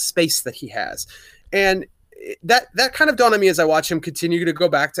receiver, but the space that he has. And that kind of dawned on me as I watch him continue to go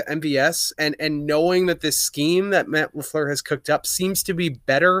back to MVS, and knowing that this scheme that Matt LaFleur has cooked up seems to be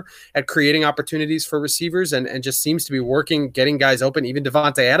better at creating opportunities for receivers, and just seems to be working, getting guys open. Even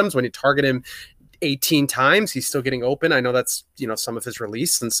Davante Adams, when you target him 18 times, he's still getting open. I know that's, some of his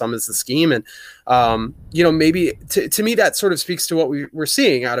release and some is the scheme. And, maybe to me, that sort of speaks to what we're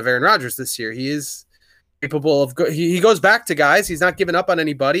seeing out of Aaron Rodgers this year. He is capable of, he goes back to guys. He's not giving up on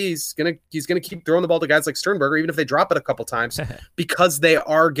anybody. He's going to keep throwing the ball to guys like Sternberger, even if they drop it a couple times, because they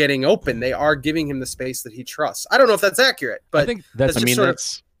are getting open. They are giving him the space that he trusts. I don't know if that's accurate, but I think that's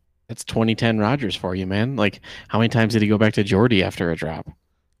 2010 Rodgers for you, man. Like, how many times did he go back to Jordy after a drop?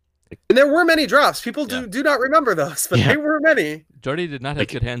 And there were many drops. People do not remember those, but there were many. Jordy did not have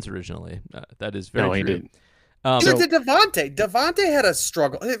good hands originally. That is very true. He didn't. Neither did Devontae. Devontae had a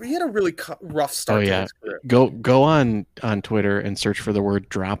struggle. He had a really rough start. Oh yeah. Go on Twitter and search for the word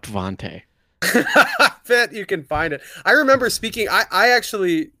 "dropped Vontae." I bet you can find it. I remember speaking. I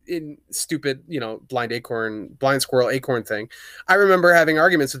actually, in stupid, blind squirrel acorn thing, I remember having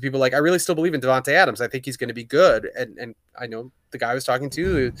arguments with people like, I really still believe in Davante Adams. I think he's going to be good. And I know the guy I was talking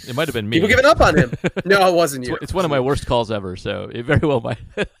to, it might have been me. People giving up on him. No, it wasn't you. It's one of my worst calls ever. So it very well might.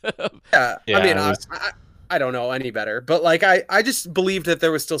 Yeah. I mean, I don't know any better, but like, I just believed that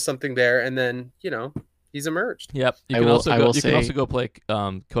there was still something there. And then, he's emerged. Yep. You can also go play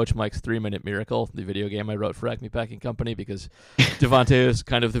Coach Mike's 3-Minute Miracle, the video game I wrote for Acme Packing Company, because Devontae is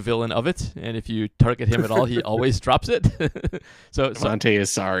kind of the villain of it, and if you target him at all, he always drops it. So Devontae is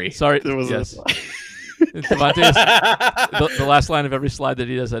sorry. Sorry. Yes. Devontae is, the last line of every slide that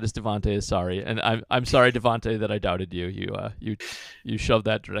he does that is Devontae is sorry, and I'm sorry, Devontae, that I doubted you. You shoved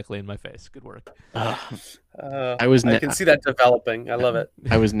that directly in my face. Good work. I can see that developing. I love it.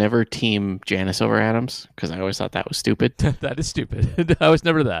 I was never team Janis over Adams because I always thought that was stupid. That is stupid. I was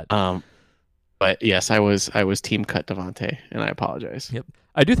never that. But yes, I was team cut Devontae, and I apologize. Yep.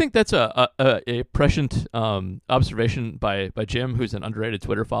 I do think that's a prescient observation by Jim, who's an underrated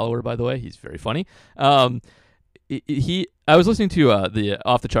Twitter follower, by the way. He's very funny. I was listening to the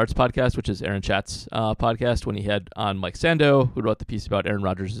Off the Charts podcast, which is Aaron Chatz's podcast, when he had on Mike Sando, who wrote the piece about Aaron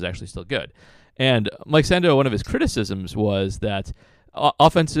Rodgers is actually still good. And Mike Sando, one of his criticisms was that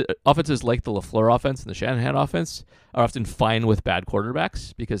offenses like the LaFleur offense and the Shanahan offense are often fine with bad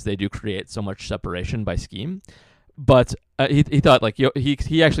quarterbacks because they do create so much separation by scheme. But he thought, like,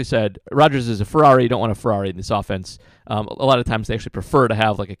 he actually said Rodgers is a Ferrari. You don't want a Ferrari in this offense. A lot of times they actually prefer to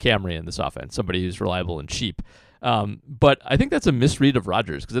have like a Camry in this offense, somebody who's reliable and cheap. But I think that's a misread of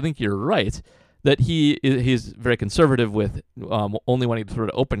Rodgers, because I think you're right that he's very conservative with only wanting to throw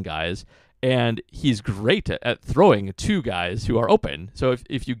to open guys, and he's great at throwing to guys who are open. So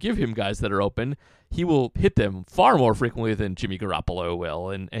if you give him guys that are open, he will hit them far more frequently than Jimmy Garoppolo will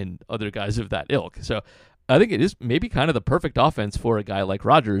and other guys of that ilk. So I think it is maybe kind of the perfect offense for a guy like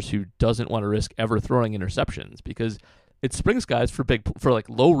Rodgers, who doesn't want to risk ever throwing interceptions, because it springs guys for like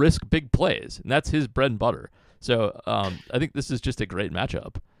low risk big plays, and that's his bread and butter. So I think this is just a great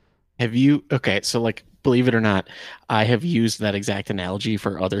matchup. So like, believe it or not, I have used that exact analogy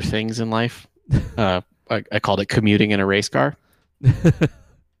for other things in life. I called it commuting in a race car.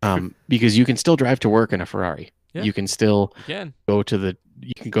 Because you can still drive to work in a Ferrari. Yeah. You can still go to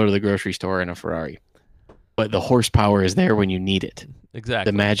the grocery store in a Ferrari. But the horsepower is there when you need it. Exactly.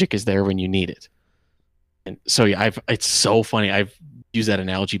 The magic is there when you need it. And so it's so funny. I've used that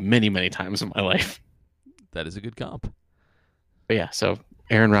analogy many, many times in my life. That is a good comp. But yeah, so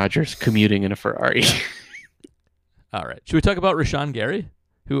Aaron Rodgers commuting in a Ferrari. All right. Should we talk about Rashawn Gary?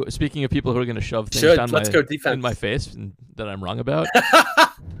 Who, speaking of people who are going to shove things in my face and that I'm wrong about.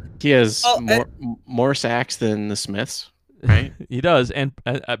 He has more sacks than the Smiths, right? He does, and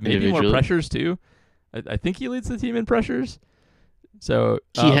maybe more pressures too. I think he leads the team in pressures. So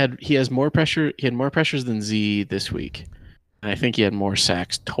he has more pressure. He had more pressures than Z this week, and I think he had more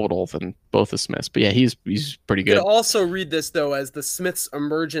sacks total than both the Smiths. But yeah, he's pretty good. You could also read this though as the Smiths'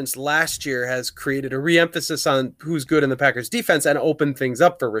 emergence last year has created a re-emphasis on who's good in the Packers' defense and opened things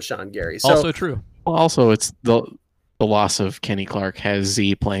up for Rashawn Gary. So, also true. Well, also it's the loss of Kenny Clark has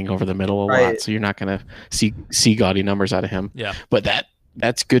Z playing over the middle a lot, so you're not going to see gaudy numbers out of him. Yeah, but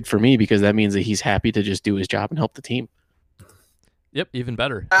that's good for me, because that means that he's happy to just do his job and help the team. Yep, even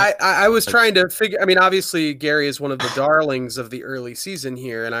better. I was trying to figure. I mean, obviously Gary is one of the darlings of the early season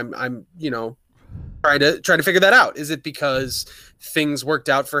here, and I'm trying to figure that out. Is it because things worked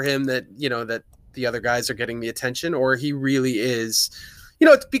out for him that the other guys are getting the attention, or he really is,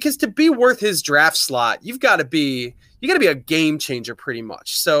 because to be worth his draft slot, you got to be a game changer pretty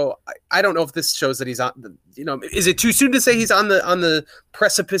much. So I don't know if this shows that he's on, is it too soon to say he's on the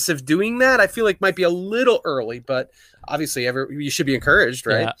precipice of doing that? I feel like might be a little early, but obviously you should be encouraged,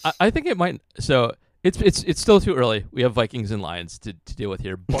 right? Yeah, I think it might. So it's still too early. We have Vikings and Lions to deal with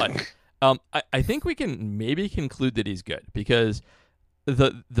here, but I think we can maybe conclude that he's good, because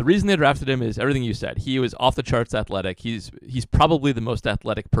the reason they drafted him is everything you said. He was off the charts athletic. He's probably the most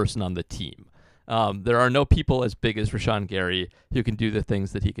athletic person on the team. There are no people as big as Rashawn Gary who can do the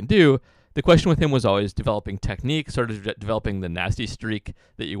things that he can do. The question with him was always developing technique, sort of developing the nasty streak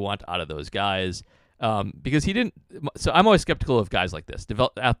that you want out of those guys. Because he didn't. So I'm always skeptical of guys like this,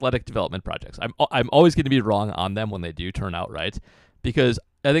 athletic development projects. I'm always going to be wrong on them when they do turn out right, because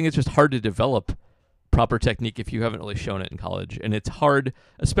I think it's just hard to develop proper technique if you haven't really shown it in college, and it's hard,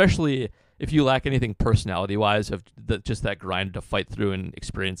 especially if you lack anything personality-wise of just that grind to fight through and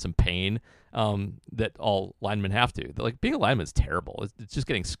experience some pain that all linemen have to. Like, being a lineman is terrible. It's just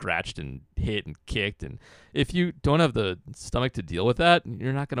getting scratched and hit and kicked, and if you don't have the stomach to deal with that,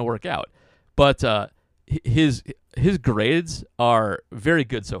 you're not going to work out. But his grades are very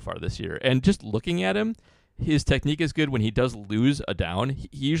good so far this year, and just looking at him, his technique is good. When he does lose a down, he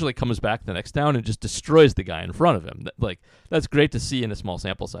usually comes back the next down and just destroys the guy in front of him. That's great to see in a small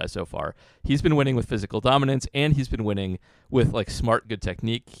sample size so far. He's been winning with physical dominance, and he's been winning with smart, good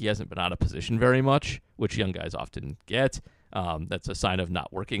technique. He hasn't been out of position very much, which young guys often get. That's a sign of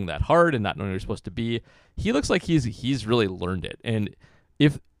not working that hard and not knowing where you're supposed to be. He looks like he's really learned it, and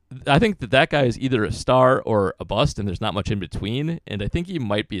I think that guy is either a star or a bust, and there's not much in between, and I think he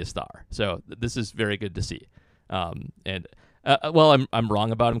might be a star. So this is very good to see. I'm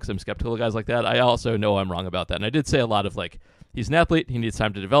wrong about him because I'm skeptical of guys like that. I also know I'm wrong about that, and I did say a lot of he's an athlete, he needs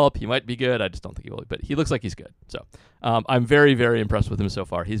time to develop, he might be good, I just don't think he will, but he looks like he's good. So I'm very, very impressed with him so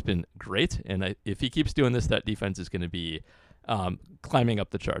far. He's been great, and if he keeps doing this, that defense is going to be climbing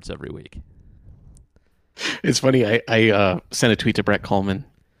up the charts every week. It's funny, I sent a tweet to Brett Coleman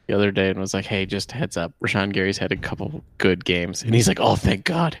the other day and was like, hey, just heads up, Rashawn Gary's had a couple good games, and he's like, oh, thank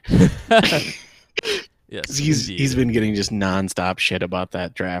God. Yes, he's been getting just nonstop shit about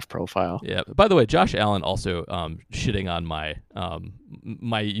that draft profile. Yeah. By the way, Josh Allen also shitting on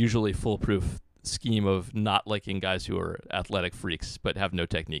my usually foolproof scheme of not liking guys who are athletic freaks but have no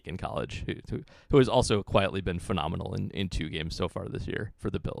technique in college, who has also quietly been phenomenal in 2 games so far this year for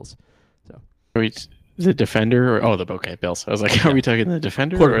the Bills. So. The defender Bills. I was like, are we talking the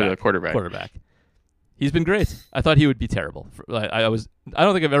defender or the quarterback? Quarterback. He's been great. I thought he would be terrible. I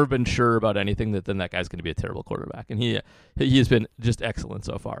don't think I've ever been sure about anything that guy's going to be a terrible quarterback, and he has been just excellent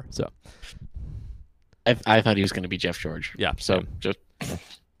so far. So I thought he was going to be Jeff George. Yeah. So just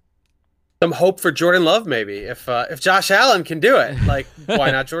some hope for Jordan Love, maybe if Josh Allen can do it,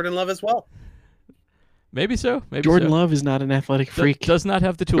 why not Jordan Love as well? Maybe so. Jordan Love is not an athletic freak. Does not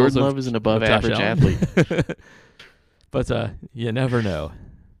have the tools. Jordan Love is an above-average athlete. But you never know.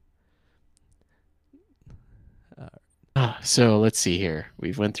 So let's see here.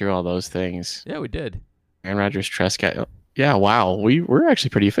 We've went through all those things. Yeah, we did. Aaron Rodgers, Trescott. Yeah, wow. We're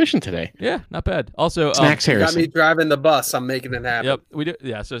actually pretty efficient today. Yeah, not bad. Also, Snacks Harrison. You got me driving the bus. I'm making it happen. Yep, we do.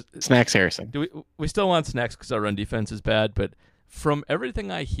 Yeah, so Snacks Harrison. We still want Snacks because our run defense is bad, but from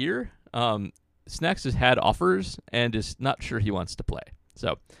everything I hear, Snacks has had offers and is not sure he wants to play.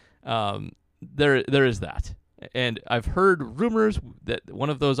 So there is that. And I've heard rumors that one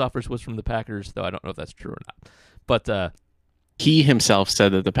of those offers was from the Packers, though I don't know if that's true or not. But he himself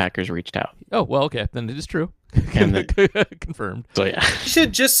said that the Packers reached out. Oh, well, okay. Then it is true. And confirmed. So, yeah. You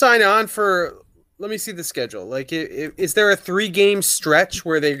should just sign on for, let me see the schedule. Is there a 3-game stretch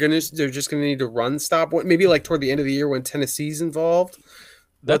where they're just going to need to run stop? Maybe toward the end of the year when Tennessee's involved?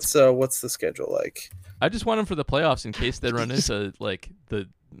 What's the schedule like? I just want them for the playoffs in case they run into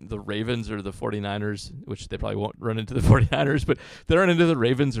the Ravens or the 49ers, which they probably won't run into the 49ers, but they run into the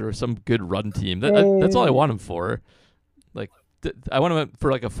Ravens or some good run team. That's all I want them for. I want him for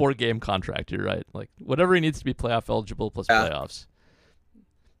a 4-game contract. You're right. Whatever he needs to be playoff eligible plus playoffs.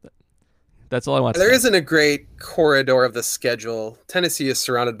 That's all I want. There isn't a great corridor of the schedule. Tennessee is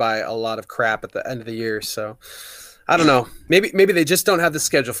surrounded by a lot of crap at the end of the year, so I don't know. Maybe they just don't have the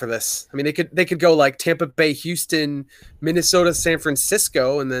schedule for this. I mean, they could go Tampa Bay, Houston, Minnesota, San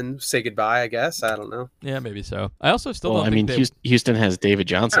Francisco, and then say goodbye. I guess I don't know. Yeah, maybe so. I also still don't. Houston has David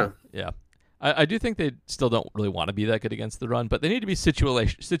Johnson. Yeah. I do think they still don't really want to be that good against the run, but they need to be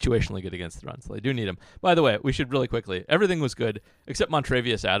situationally good against the run, so they do need him. By the way, we should really quickly, everything was good except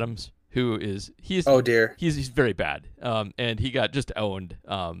Montravius Adams, he's oh dear, he's very bad, and he got just owned,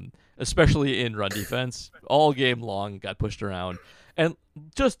 especially in run defense all game long. Got pushed around, and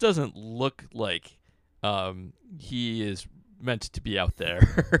just doesn't look like he is meant to be out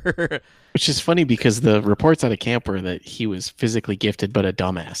there. Which is funny because the reports out of camp were that he was physically gifted but a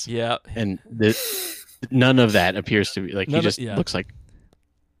dumbass. Yeah, and none of that appears to be like he just looks like.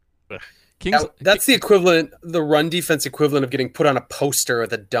 That's the equivalent, the run defense equivalent of getting put on a poster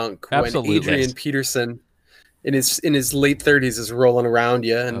with a dunk. Absolutely. When Adrian Peterson in his late 30s is rolling around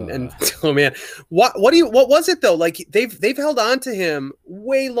you, and oh man, what was it though? Like they've held on to him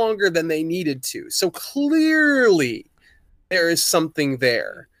way longer than they needed to. So clearly there is something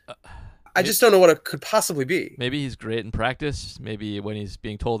there. I just don't know what it could possibly be. Maybe he's great in practice. Maybe when he's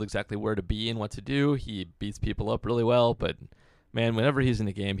being told exactly where to be and what to do, he beats people up really well, but man, whenever he's in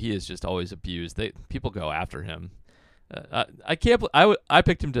the game, he is just always abused. People go after him. I can't. I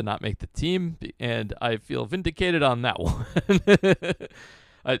picked him to not make the team, and I feel vindicated on that one.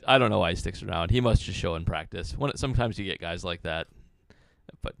 I don't know why he sticks around. He must just show in practice. Sometimes you get guys like that,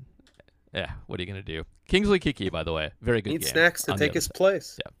 but yeah, what are you gonna do? Kingsley Keke, by the way, very good. Need snacks to take his side.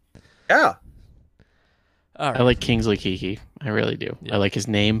 place. Yeah. Right. I like Kingsley Keke. I really do. Yeah. I like his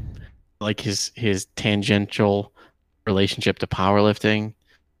name. I like his tangential relationship to powerlifting.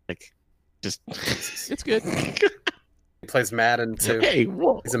 Like, just it's good. He plays Madden too. Hey,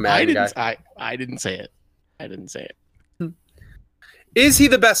 whoa. He's a Madden guy. I didn't say it. Is he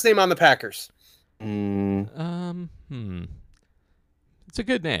the best name on the Packers? It's a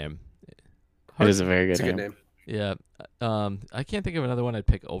good name. It is a very good name. Yeah. I can't think of another one I'd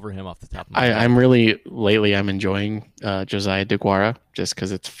pick over him off the top of my head. I'm enjoying Josiah DeGuara just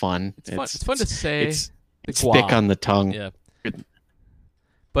because it's fun. It's fun to say. It's thick on the tongue. Yeah.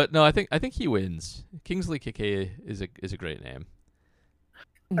 But no, I think he wins. Kingsley Keke is a great name.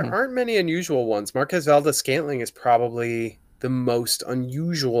 There aren't many unusual ones. Marquez Valdes-Scantling is probably the most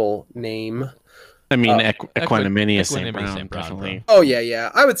unusual name. I mean, Equanimeous St. Brown, definitely. Oh yeah.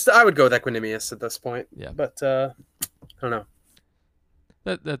 I would go with Equanimeous at this point. Yeah, but I don't know.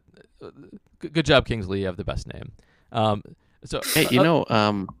 That good job, Kingsley. You have the best name. So hey,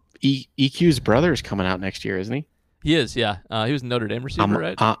 EQ's brother is coming out next year, isn't he? He is, yeah. He was a Notre Dame receiver,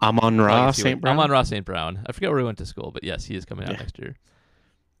 right? Amon-Ra St. Brown. Amon-Ra St. Brown. I forget where he went to school, but yes, he is coming out next year.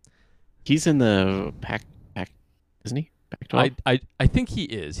 He's in the Pac, isn't he? Pac-12? I think he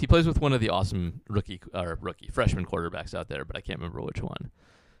is. He plays with one of the awesome freshman quarterbacks out there, but I can't remember which one.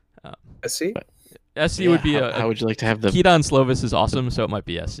 SC? SC would be how would you like to have the Keaton Slovis is awesome, so it might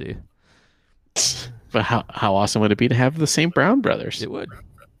be SC. But how awesome would it be to have the St. Brown brothers? It would.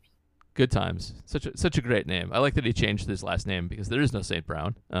 Good times. Such a great name. I like that he changed his last name because there is no St.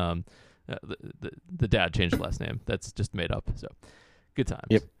 Brown. The dad changed the last name. That's just made up. So good times.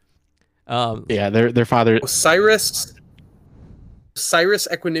 Yep. Their father Cyrus,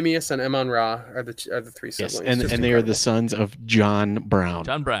 Equanimeous, and Amon-Ra are the three siblings. Yes, and they are the sons of John Brown.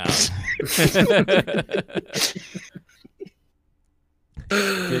 John Brown.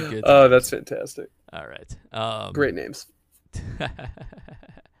 Good. Oh, that's fantastic. All right. Great names.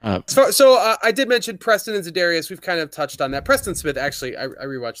 So I did mention Preston and Za'Darius. We've kind of touched on that. Preston Smith, actually, I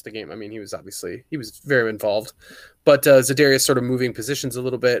rewatched the game. I mean, he was very involved. But Za'Darius sort of moving positions a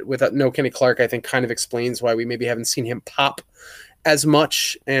little bit without no Kenny Clark, I think kind of explains why we maybe haven't seen him pop as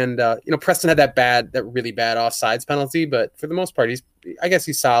much. And, Preston had that really bad offsides penalty. But for the most part, I guess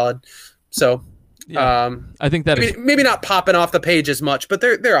he's solid. So... Yeah. I think that maybe not popping off the page as much, but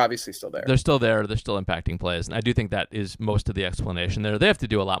they're obviously still there. They're still there. They're still impacting plays, and I do think that is most of the explanation there. They have to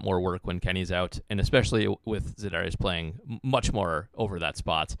do a lot more work when Kenny's out, and especially with Za'Darius playing much more over that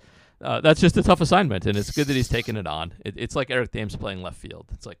spot. That's just a tough assignment, and it's good that he's taking it on. It's like Eric Thames playing left field.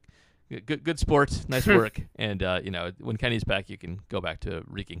 It's like good sport, nice work, and when Kenny's back, you can go back to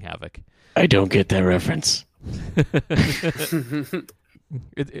wreaking havoc. I don't get that reference.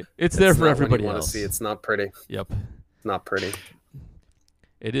 It's there for everybody else. See, it's not pretty. Yep, not pretty.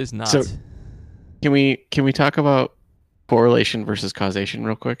 It is not. So, can we talk about correlation versus causation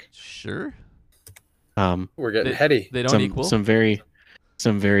real quick? Sure. We're getting heady. They don't equal. Some very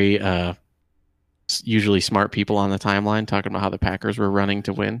usually smart people on the timeline talking about how the Packers were running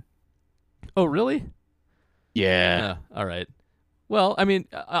to win. Oh, really? Yeah. All right. Well, I mean,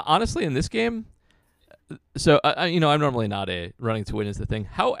 honestly, in this game. So, I'm normally not a running to win is the thing.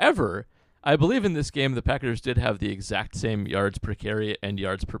 However, I believe in this game the Packers did have the exact same yards per carry and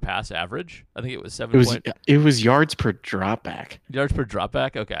yards per pass average. I think it was 7. It was yards per dropback. Yards per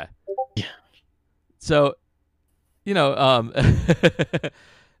dropback? Okay. Yeah. So, you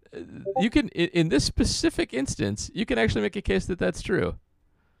can, in this specific instance, you can actually make a case that that's true.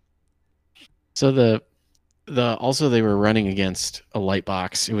 So also they were running against a light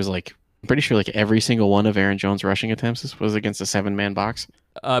box. It was like, I'm pretty sure like every single one of Aaron Jones' rushing attempts was against a 7-man box.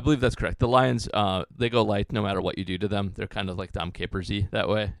 I believe that's correct. The Lions, they go light no matter what you do to them. They're kind of like Dom Capers-y that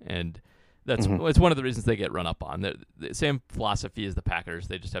way, and it's one of the reasons they get run up on. The same philosophy as the Packers.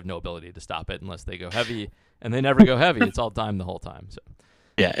 They just have no ability to stop it unless they go heavy, and they never go heavy. It's all dime the whole time. So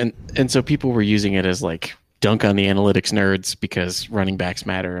yeah, and so people were using it as like dunk on the analytics nerds because running backs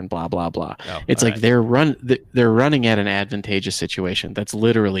matter and blah blah blah. It's like they're running at an advantageous situation. That's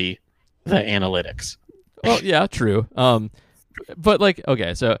literally the analytics. Well, yeah, true. But like,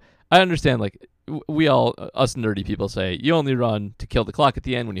 okay, so I understand. Like, we all, us nerdy people, say you only run to kill the clock at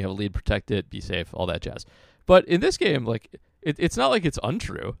the end when you have a lead, protect it, be safe, all that jazz. But in this game, like, it's not like it's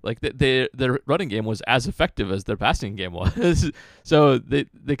untrue. Like, their running game was as effective as their passing game was. So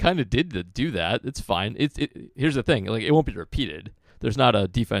they kind of did do that. It's fine. Here's the thing: like, it won't be repeated. There's not a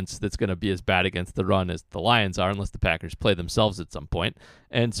defense that's going to be as bad against the run as the Lions are, unless the Packers play themselves at some point.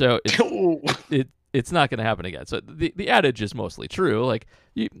 And so it's not going to happen again. So the adage is mostly true. Like,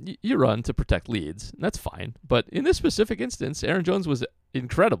 you run to protect leads, and that's fine. But in this specific instance, Aaron Jones was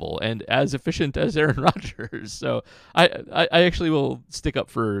incredible and as efficient as Aaron Rodgers. So I actually will stick up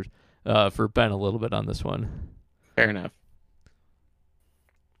for Ben a little bit on this one. Fair enough.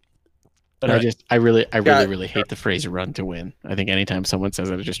 But I really hate the phrase "run to win." I think anytime someone says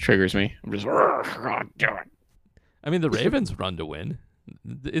that, it just triggers me. I'm just, God damn it. I mean, the Ravens run to win.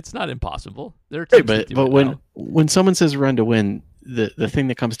 It's not impossible. But when someone says run to win, the thing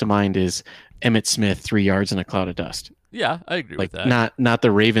that comes to mind is Emmitt Smith 3 yards in a cloud of dust. Yeah, I agree with that. Not the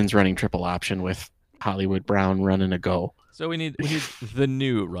Ravens running triple option with Hollywood Brown running a go. So we need the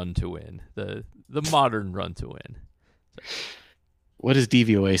new run to win, the modern run to win. So. What does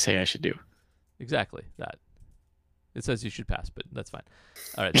DVOA say I should do? Exactly that. It says you should pass, but that's fine.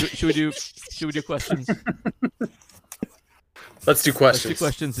 All right, should we do questions? Let's do questions. Let's do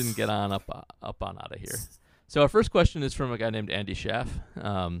questions and get on up on out of here. So our first question is from a guy named Andy Schaff.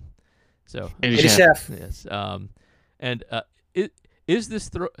 Andy Schaff. Yes. And is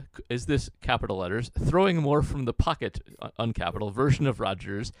this capital letters throwing more from the pocket uncapital version of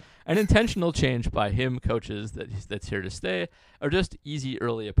Rodgers an intentional change by him coaches that's here to stay, or just easy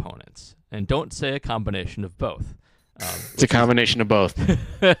early opponents? And don't say a combination of both. It's a combination of both.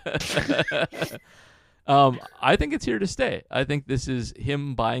 I think it's here to stay. I think this is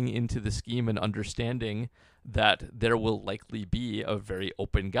him buying into the scheme and understanding that there will likely be a very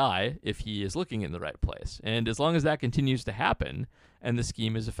open guy if he is looking in the right place. And as long as that continues to happen and the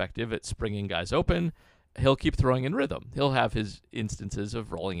scheme is effective at springing guys open, he'll keep throwing in rhythm. He'll have his instances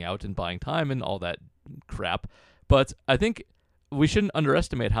of rolling out and buying time and all that crap. But I think we shouldn't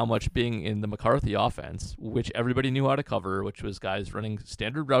underestimate how much being in the McCarthy offense, which everybody knew how to cover, which was guys running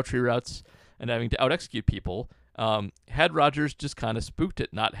standard route tree routes and having to out-execute people, had Rodgers just kind of spooked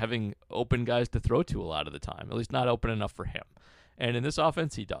at not having open guys to throw to a lot of the time, at least not open enough for him. And in this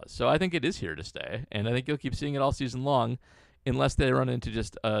offense, he does. So I think it is here to stay, and I think you'll keep seeing it all season long unless they run into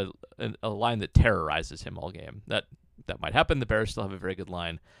just a line that terrorizes him all game. That might happen. The Bears still have a very good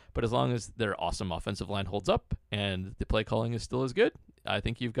line, but as long as their awesome offensive line holds up and the play calling is still as good, I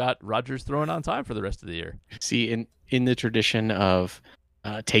think you've got Rodgers throwing on time for the rest of the year. See, in the tradition of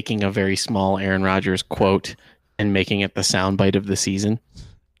taking a very small Aaron Rodgers quote and making it the soundbite of the season,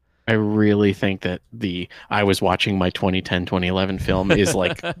 I really think that I was watching my 2010-2011 film is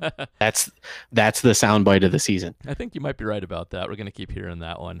like that's the soundbite of the season. I think you might be right about that. We're going to keep hearing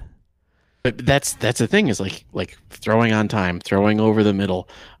that one. But that's the thing is like throwing on time, throwing over the middle,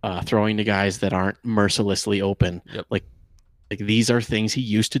 throwing to guys that aren't mercilessly open. Yep. Like these are things he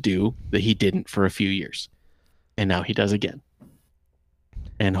used to do that he didn't for a few years, and now he does again.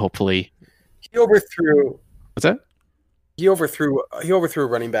 And hopefully, he overthrew. What's that? He overthrew a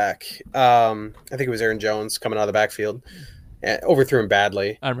running back. I think it was Aaron Jones coming out of the backfield. Overthrew him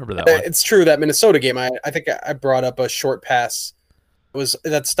badly. I remember that one. It's true, that Minnesota game. I think I brought up a short pass.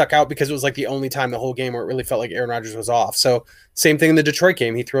 That stuck out because it was like the only time the whole game where it really felt like Aaron Rodgers was off. So same thing in the Detroit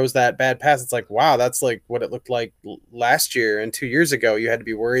game. He throws that bad pass. It's like, wow, that's like what it looked like last year and 2 years ago. You had to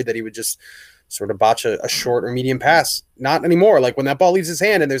be worried that he would just sort of botch a short or medium pass. Not anymore. Like when that ball leaves his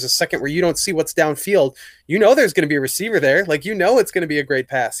hand and there's a second where you don't see what's downfield, you know there's going to be a receiver there. Like, you know it's going to be a great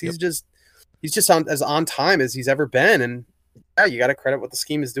pass. He's just as on time as he's ever been. And yeah, you got to credit what the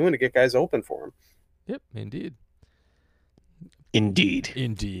scheme is doing to get guys open for him. Yep, indeed.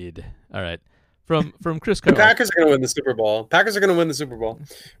 All right. From Chris Carr. The Packers are going to win the Super Bowl.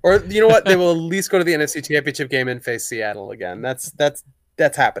 Or you know what? They will at least go to the NFC Championship game and face Seattle again. That's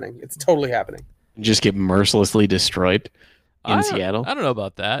happening. It's totally happening. Just get mercilessly destroyed in Seattle. I don't know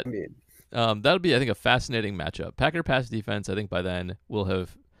about that. that'll be, I think, a fascinating matchup. Packer pass defense, I think by then will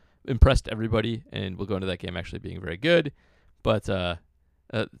have impressed everybody, and we'll go into that game actually being very good. But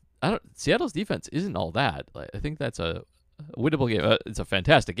Seattle's defense isn't all that. I think that's a winnable game. It's a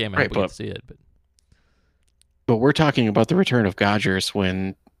fantastic game. I hope we get to see it. But we're talking about the return of Godgers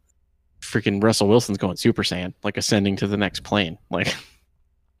when freaking Russell Wilson's going Super Saiyan, like ascending to the next plane. Like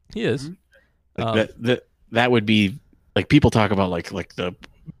he is. That would be like, people talk about like the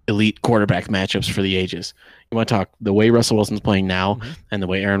elite quarterback matchups for the ages. You want to talk the way Russell Wilson's playing now and the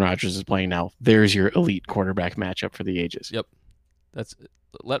way Aaron Rodgers is playing now. There's your elite quarterback matchup for the ages. Yep.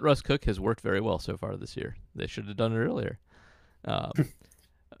 Let Russ cook has worked very well so far this year. They should have done it earlier.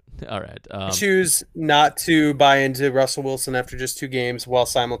 All right. Choose not to buy into Russell Wilson after just 2 games while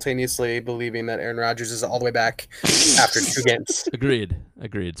simultaneously believing that Aaron Rodgers is all the way back after 2 games. Agreed.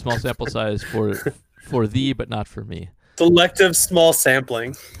 Small sample size for thee, but not for me. Selective small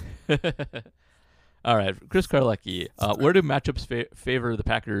sampling. All right, Chris Karlecki. Where do matchups favor the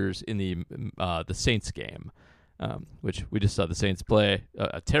Packers in the Saints game? Which we just saw the Saints play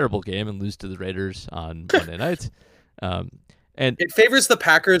a terrible game and lose to the Raiders on Monday night. And it favors the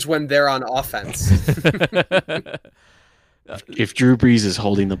Packers when they're on offense. If Drew Brees is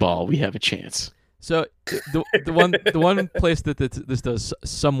holding the ball, we have a chance. So the one place that this does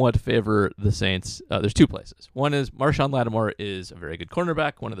somewhat favor the Saints, there's 2 places. One is Marshawn Lattimore is a very good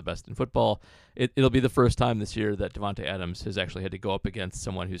cornerback, one of the best in football. It'll be the first time this year that Davante Adams has actually had to go up against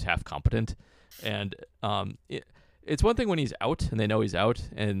someone who's half competent. And it's one thing when he's out and they know he's out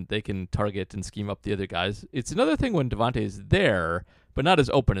and they can target and scheme up the other guys. It's another thing when Davante is there, but not as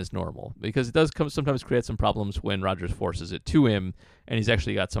open as normal, because it does sometimes create some problems when Rodgers forces it to him and he's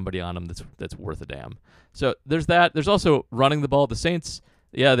actually got somebody on him that's worth a damn. So there's that. There's also running the ball. The Saints,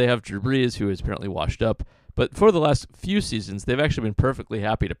 yeah, they have Drew Brees, who is apparently washed up, but for the last few seasons, they've actually been perfectly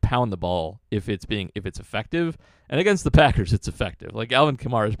happy to pound the ball if it's effective. And against the Packers, it's effective. Like Alvin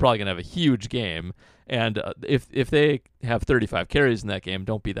Kamara is probably going to have a huge game, and if they have 35 carries in that game,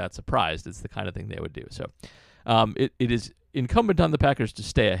 don't be that surprised. It's the kind of thing they would do. So it is incumbent on the Packers to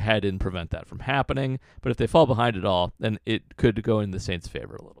stay ahead and prevent that from happening. But if they fall behind at all, then it could go in the Saints'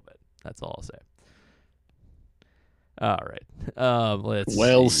 favor a little bit. That's all I'll say. All right. Let's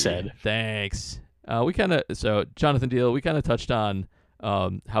well see. Said. Thanks. So Jonathan Deal, we kind of touched on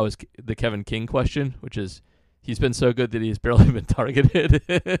how is the Kevin King question, which is he's been so good that he's barely been targeted.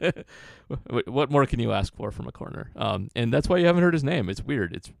 What more can you ask for from a corner? And that's why you haven't heard his name. It's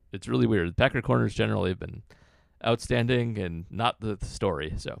weird. It's really weird. The Packer corners generally have been outstanding and not the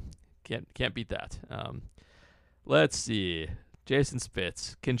story, so can't beat that. Let's see. Jason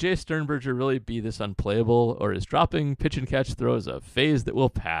Spitz. Can Jay Sternberger really be this unplayable, or is dropping pitch and catch throws a phase that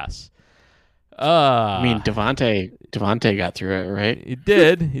will pass? I mean, Devontae got through it, right? He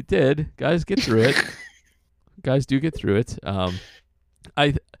did. Guys get through it. Guys do get through it.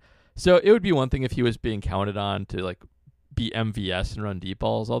 So it would be one thing if he was being counted on to like be MVS and run deep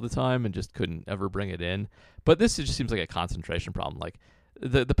balls all the time and just couldn't ever bring it in. But this just seems like a concentration problem. Like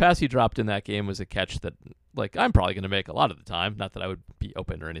the pass he dropped in that game was a catch that like I'm probably going to make a lot of the time. Not that I would be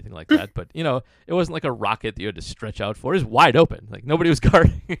open or anything like that, but you know, it wasn't like a rocket that you had to stretch out for. It was wide open. Like nobody was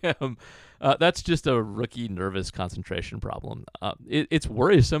guarding him. That's just a rookie nervous concentration problem. It's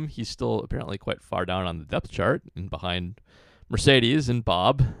worrisome. He's still apparently quite far down on the depth chart and behind Mercedes and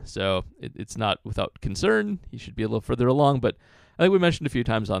Bob. So it's not without concern. He should be a little further along, but I think we mentioned a few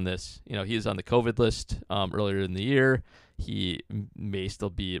times on this. You know, he is on the COVID list earlier in the year. He may still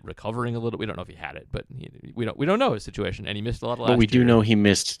be recovering a little. We don't know if he had it, but we don't know his situation. And he missed a lot of last year. But we do know he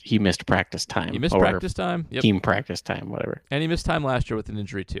missed practice time. He missed practice time. Yep. Team practice time, whatever. And he missed time last year with an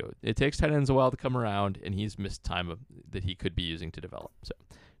injury too. It takes tight ends a while to come around, and he's missed time that he could be using to develop. So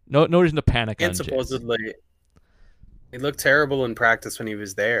no reason to panic. And supposedly, he looked terrible in practice when he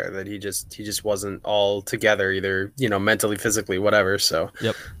was there. That he just wasn't all together, either mentally, physically, whatever. So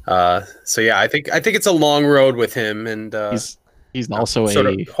yep. So yeah, I think it's a long road with him, and he's also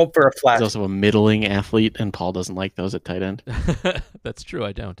hope for a flash. He's also a middling athlete, and Paul doesn't like those at tight end. That's true.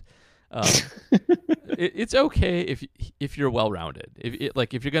 I don't. It's okay if you're well rounded.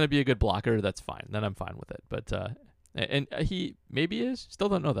 If you're going to be a good blocker, that's fine. Then I'm fine with it. But and he maybe is. Still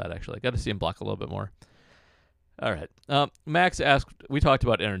don't know that actually. Got to see him block a little bit more. All right. Max asked, we talked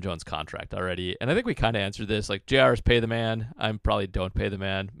about Aaron Jones' contract already, and I think we kind of answered this. Like, JR's pay the man. I'm probably don't pay the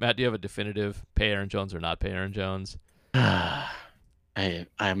man. Matt, do you have a definitive pay Aaron Jones or not pay Aaron Jones?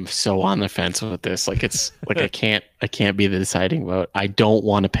 I'm so on the fence with this. Like, it's like I can't be the deciding vote. I don't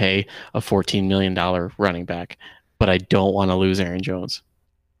want to pay a $14 million running back, but I don't want to lose Aaron Jones.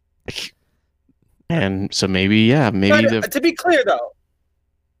 And so maybe. But, to be clear, though,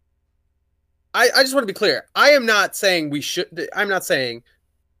 I just want to be clear. I am not saying I'm not saying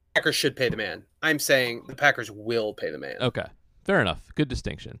Packers should pay the man. I'm saying the Packers will pay the man. Okay, fair enough. Good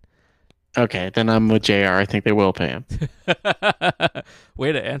distinction. Okay, then I'm with JR. I think they will pay him.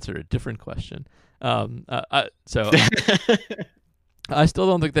 Way to answer a different question. I still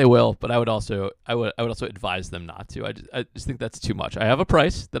don't think they will, but I would also advise them not to. I just think that's too much. I have a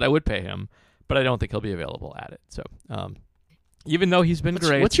price that I would pay him, but I don't think he'll be available at it. So, even though he's been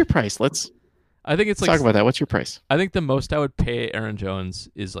great, what's your price? I think it's talk about that. What's your price? I think the most I would pay Aaron Jones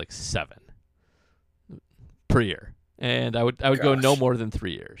is like 7 per year, and I would go no more than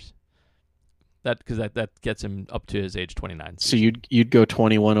 3 years. Because that gets him up to his age 29. So you'd go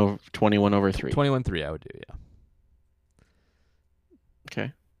 21 over 3. 21-3 I would do, yeah.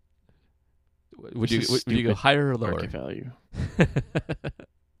 Okay. Would you go higher or lower? Value.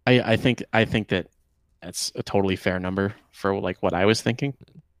 I think that that's a totally fair number for like what I was thinking.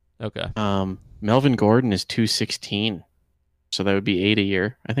 Okay. Melvin Gordon is 216, so that would be 8 a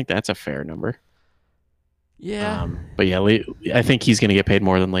year. I think that's a fair number. Yeah. But yeah, I think he's going to get paid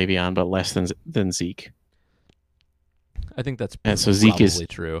more than Le'Veon, but less than Zeke. I think that's so Zeke probably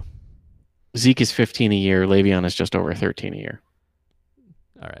true. Zeke is 15 a year. Le'Veon is just over 13 a year.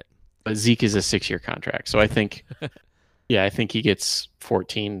 All right. But Zeke is a 6-year contract, so I think, I think he gets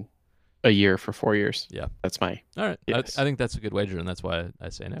 14 a year for 4 years. Yeah, that's my. All right. Yes. I think that's a good wager, and that's why I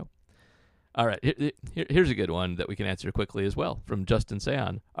say no. All right, here's a good one that we can answer quickly as well from Justin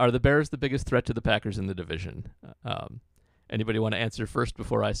Sayon. Are the Bears the biggest threat to the Packers in the division? Anybody want to answer first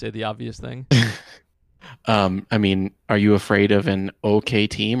before I say the obvious thing? I mean, are you afraid of an okay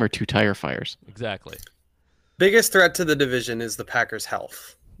team or 2 tire fires? Exactly. Biggest threat to the division is the Packers'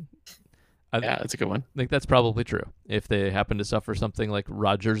 health. Yeah, that's a good one. I think that's probably true. If they happen to suffer something like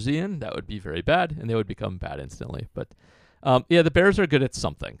Rodgersian, that would be very bad, and they would become bad instantly. But the Bears are good at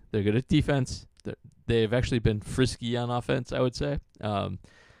something. They're good at defense. They've actually been frisky on offense, I would say.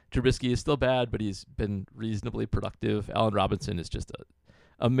 Trubisky is still bad, but he's been reasonably productive. Allen Robinson is just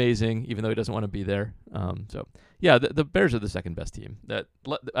amazing, even though he doesn't want to be there. The Bears are the second best team.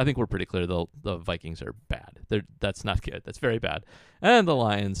 I think we're pretty clear the Vikings are bad. That's not good. That's very bad. And the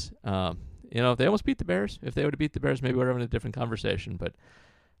Lions, they almost beat the Bears. If they would have beat the Bears, maybe we're having a different conversation. But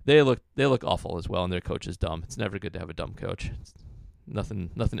they look awful as well, and their coach is dumb. It's never good to have a dumb coach.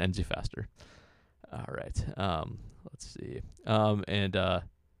 Nothing ends you faster. All right. Let's see.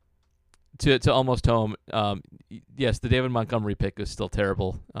 To almost home, yes, the David Montgomery pick is still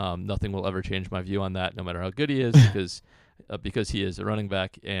terrible. Nothing will ever change my view on that, no matter how good he is, because he is a running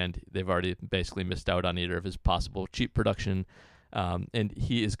back, and they've already basically missed out on either of his possible cheap production. And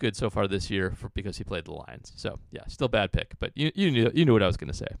he is good so far this year because he played the Lions. So yeah, still bad pick, but you knew what I was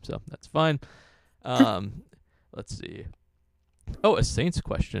going to say, so that's fine. Let's see. Oh, a Saints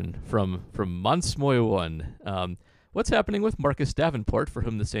question from Monsmoy1. What's happening with Marcus Davenport, for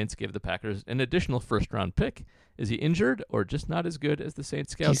whom the Saints gave the Packers an additional first-round pick? Is he injured or just not as good as the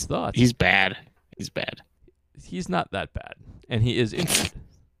Saints scouts thought? He's bad. He's not that bad, and he is injured.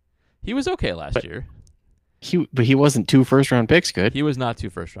 He was okay last year. But he wasn't 2 first-round picks good. He was not 2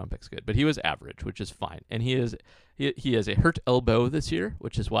 first-round picks good, but he was average, which is fine. And he has a hurt elbow this year,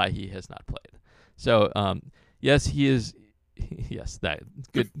 which is why he has not played. So, yes, he is. Yes, that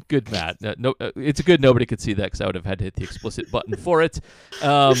good, Matt. It's good nobody could see that because I would have had to hit the explicit button for it.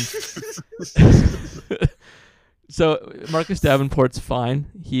 So Marcus Davenport's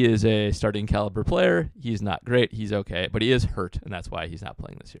fine. He is a starting caliber player. He's not great. He's okay, but he is hurt, and that's why he's not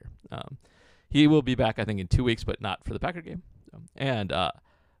playing this year. He will be back, I think, in 2 weeks, but not for the Packer game. And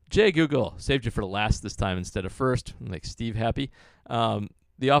Jay Google saved you for last this time instead of first. Makes Steve happy.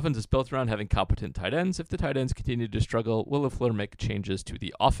 The offense is built around having competent tight ends. If the tight ends continue to struggle, will LaFleur make changes to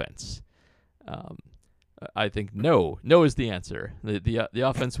the offense? I think no. No is the answer. The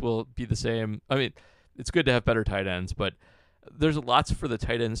offense will be the same. I mean, it's good to have better tight ends, but there's lots for the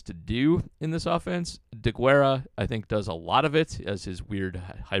tight ends to do in this offense. DeGuara, I think, does a lot of it as his weird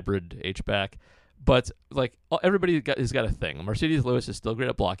hybrid H-back. But like everybody has got a thing. Mercedes Lewis is still great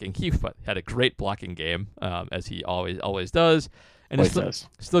at blocking. He had a great blocking game, as he always does. And it's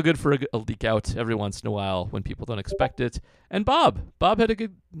still good for a leak out every once in a while when people don't expect it. And Bob had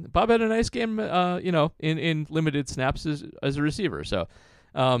a nice game, in limited snaps as a receiver. So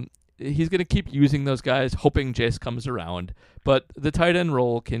he's going to keep using those guys, hoping Jace comes around. But the tight end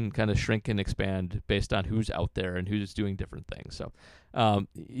role can kind of shrink and expand based on who's out there and who's doing different things. So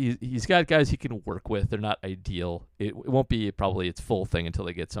he's got guys he can work with. They're not ideal. It won't be probably its full thing until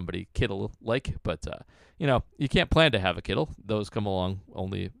they get somebody Kittle-like. But, you can't plan to have a Kittle. Those come along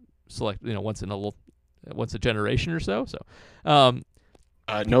only once a generation or so. So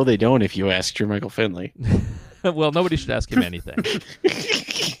No, they don't. If you ask Jermichael Finley. Well, nobody should ask him anything.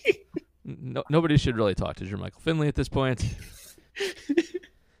 Nobody should really talk to Jermichael Finley at this point.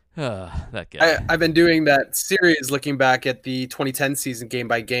 That guy. I've been doing that series looking back at the 2010 season game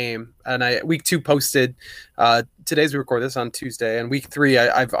by game, and week 2 posted. Today's we record this on Tuesday, and week 3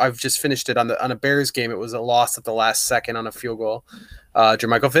 I've just finished it on a Bears game. It was a loss at the last second on a field goal.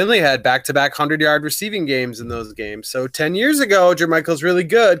 Jermichael Finley had back-to-back 100-yard receiving games in those games. So 10 years ago, Jermichael's really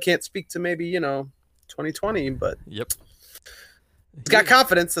good. Can't speak to maybe 2020, but yep. He's got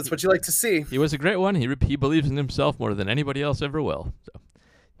confidence. That's what you like to see. He was a great one. He believes in himself more than anybody else ever will. So.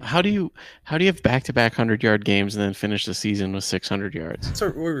 How do you have back-to-back 100-yard games and then finish the season with 600 yards? That's a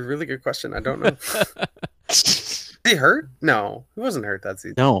really good question. I don't know. Is he hurt? No, he wasn't hurt that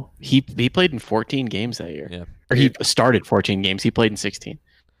season. No, he played in 14 games that year. Yeah, or he started 14 games. He played in 16.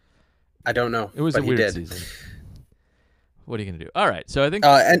 I don't know. It was a weird season. What are you gonna do? All right, so I think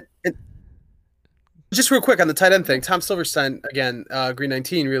and just real quick on the tight end thing, Tom Silverstein, again, Green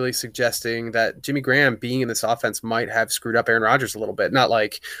 19 really suggesting that Jimmy Graham being in this offense might have screwed up Aaron Rodgers a little bit. Not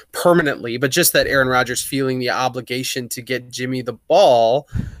like permanently, but just that Aaron Rodgers feeling the obligation to get Jimmy the ball,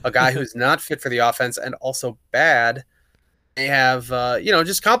 a guy who's not fit for the offense and also bad, may have,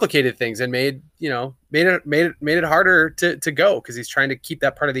 just complicated things and made it harder to go because he's trying to keep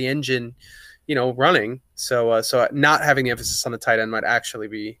that part of the engine running. So not having the emphasis on the tight end might actually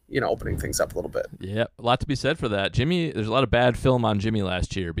be, opening things up a little bit. Yeah, a lot to be said for that. Jimmy, there's a lot of bad film on Jimmy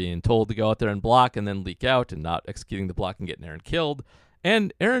last year, being told to go out there and block and then leak out and not executing the block and getting Aaron killed.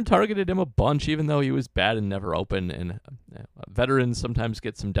 And Aaron targeted him a bunch, even though he was bad and never open. And veterans sometimes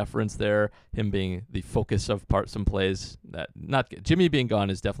get some deference there, him being the focus of some plays. Jimmy being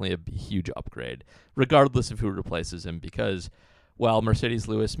gone is definitely a huge upgrade, regardless of who replaces him, because while Mercedes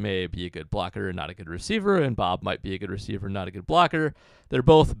Lewis may be a good blocker and not a good receiver, and Bob might be a good receiver and not a good blocker, they're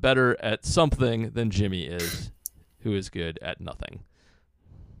both better at something than Jimmy is, who is good at nothing.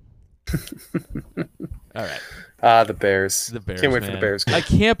 All right. The Bears. Can't wait for the Bears. I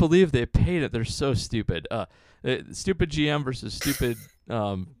can't believe they paid it. They're so stupid. Stupid GM versus stupid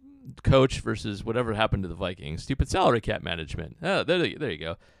coach versus whatever happened to the Vikings. Stupid salary cap management. There you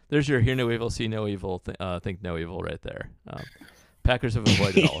go. There's your hear no evil, see no evil, think no evil right there. Packers have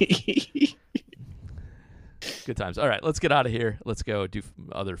avoided all of it. Good times. All right, let's get out of here. Let's go do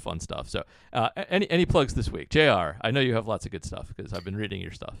other fun stuff. So, any plugs this week? JR, I know you have lots of good stuff because I've been reading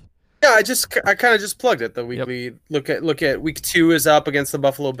your stuff. Yeah, I kind of just plugged it. The weekly look at week 2 is up against the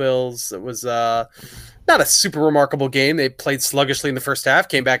Buffalo Bills. It was not a super remarkable game. They played sluggishly in the first half,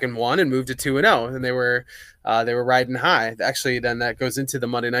 came back and won, and moved to 2-0, and they were riding high. Actually, then that goes into the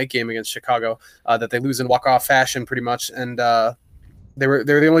Monday night game against Chicago that they lose in walk-off fashion pretty much, and they were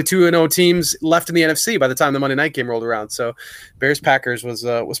the only 2-0 teams left in the NFC by the time the Monday night game rolled around. So Bears Packers was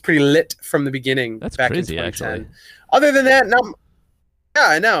pretty lit from the beginning. That's back crazy, in 2010. actually. Other than that, yeah,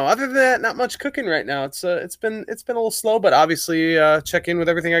 I know. Other than that, not much cooking right now. It's been a little slow, but obviously check in with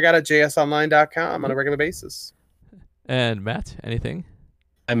everything I got at jsonline.com on a regular basis. And Matt, anything?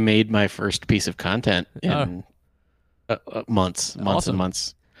 I made my first piece of content in months and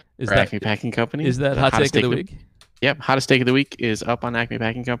months. Is for that Acme Packing Company? Is that hot take of the week? Yep, hottest take of the week is up on Acme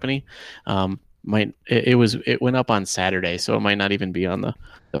Packing Company. It went up on Saturday, so it might not even be on the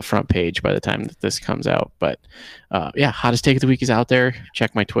front page by the time that this comes out. But hottest take of the week is out there.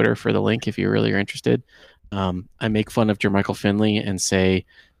 Check my Twitter for the link if you really are interested. I make fun of Jermichael Finley and say,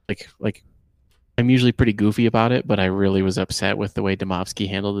 like I'm usually pretty goofy about it, but I really was upset with the way Domofsky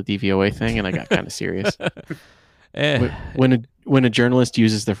handled the DVOA thing, and I got kind of serious. When a journalist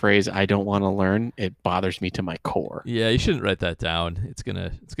uses the phrase "I don't want to learn," it bothers me to my core. Yeah, you shouldn't write that down. It's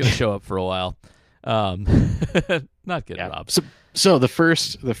gonna show up for a while. Not good, Rob. So the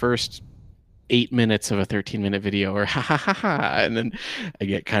first 8 minutes of a 13-minute video are ha ha ha ha, and then I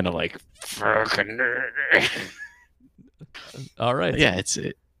get kind of like all right. Yeah,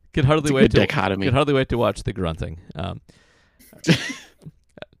 Could hardly wait to watch the grunting. All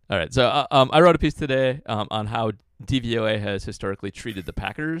right, so I wrote a piece today on how DVOA has historically treated the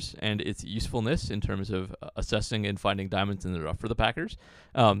Packers and its usefulness in terms of assessing and finding diamonds in the rough for the Packers.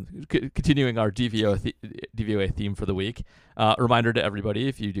 Continuing our DVOA theme for the week. Reminder to everybody,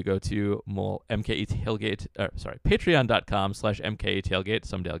 if you do go to MKE Tailgate, patreon.com/MKE Tailgate,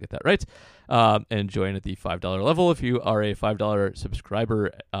 someday I'll get that right, and join at the $5 level. If you are a $5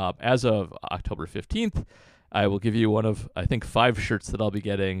 subscriber as of October 15th, I will give you one of, I think, 5 shirts that I'll be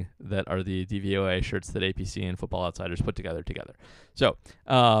getting that are the DVOA shirts that APC and Football Outsiders put together. So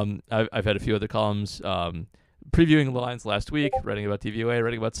I've had a few other columns previewing the lines last week, writing about DVOA,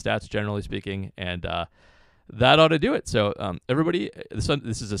 writing about stats, generally speaking, and that ought to do it. So everybody, this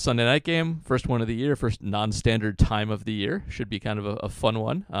is a Sunday night game, first one of the year, first non-standard time of the year. Should be kind of a fun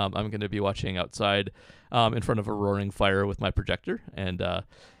one. I'm going to be watching outside in front of a roaring fire with my projector, and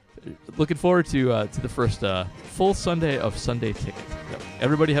looking forward to the first full Sunday of Sunday Ticket. So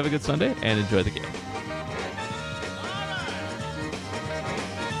everybody have a good Sunday and enjoy the game.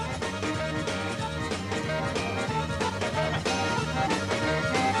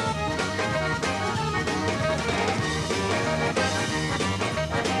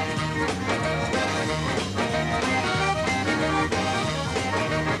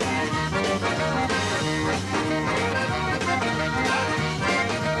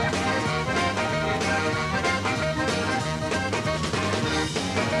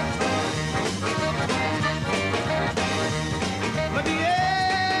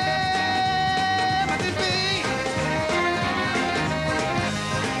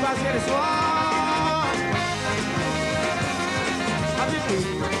 Soir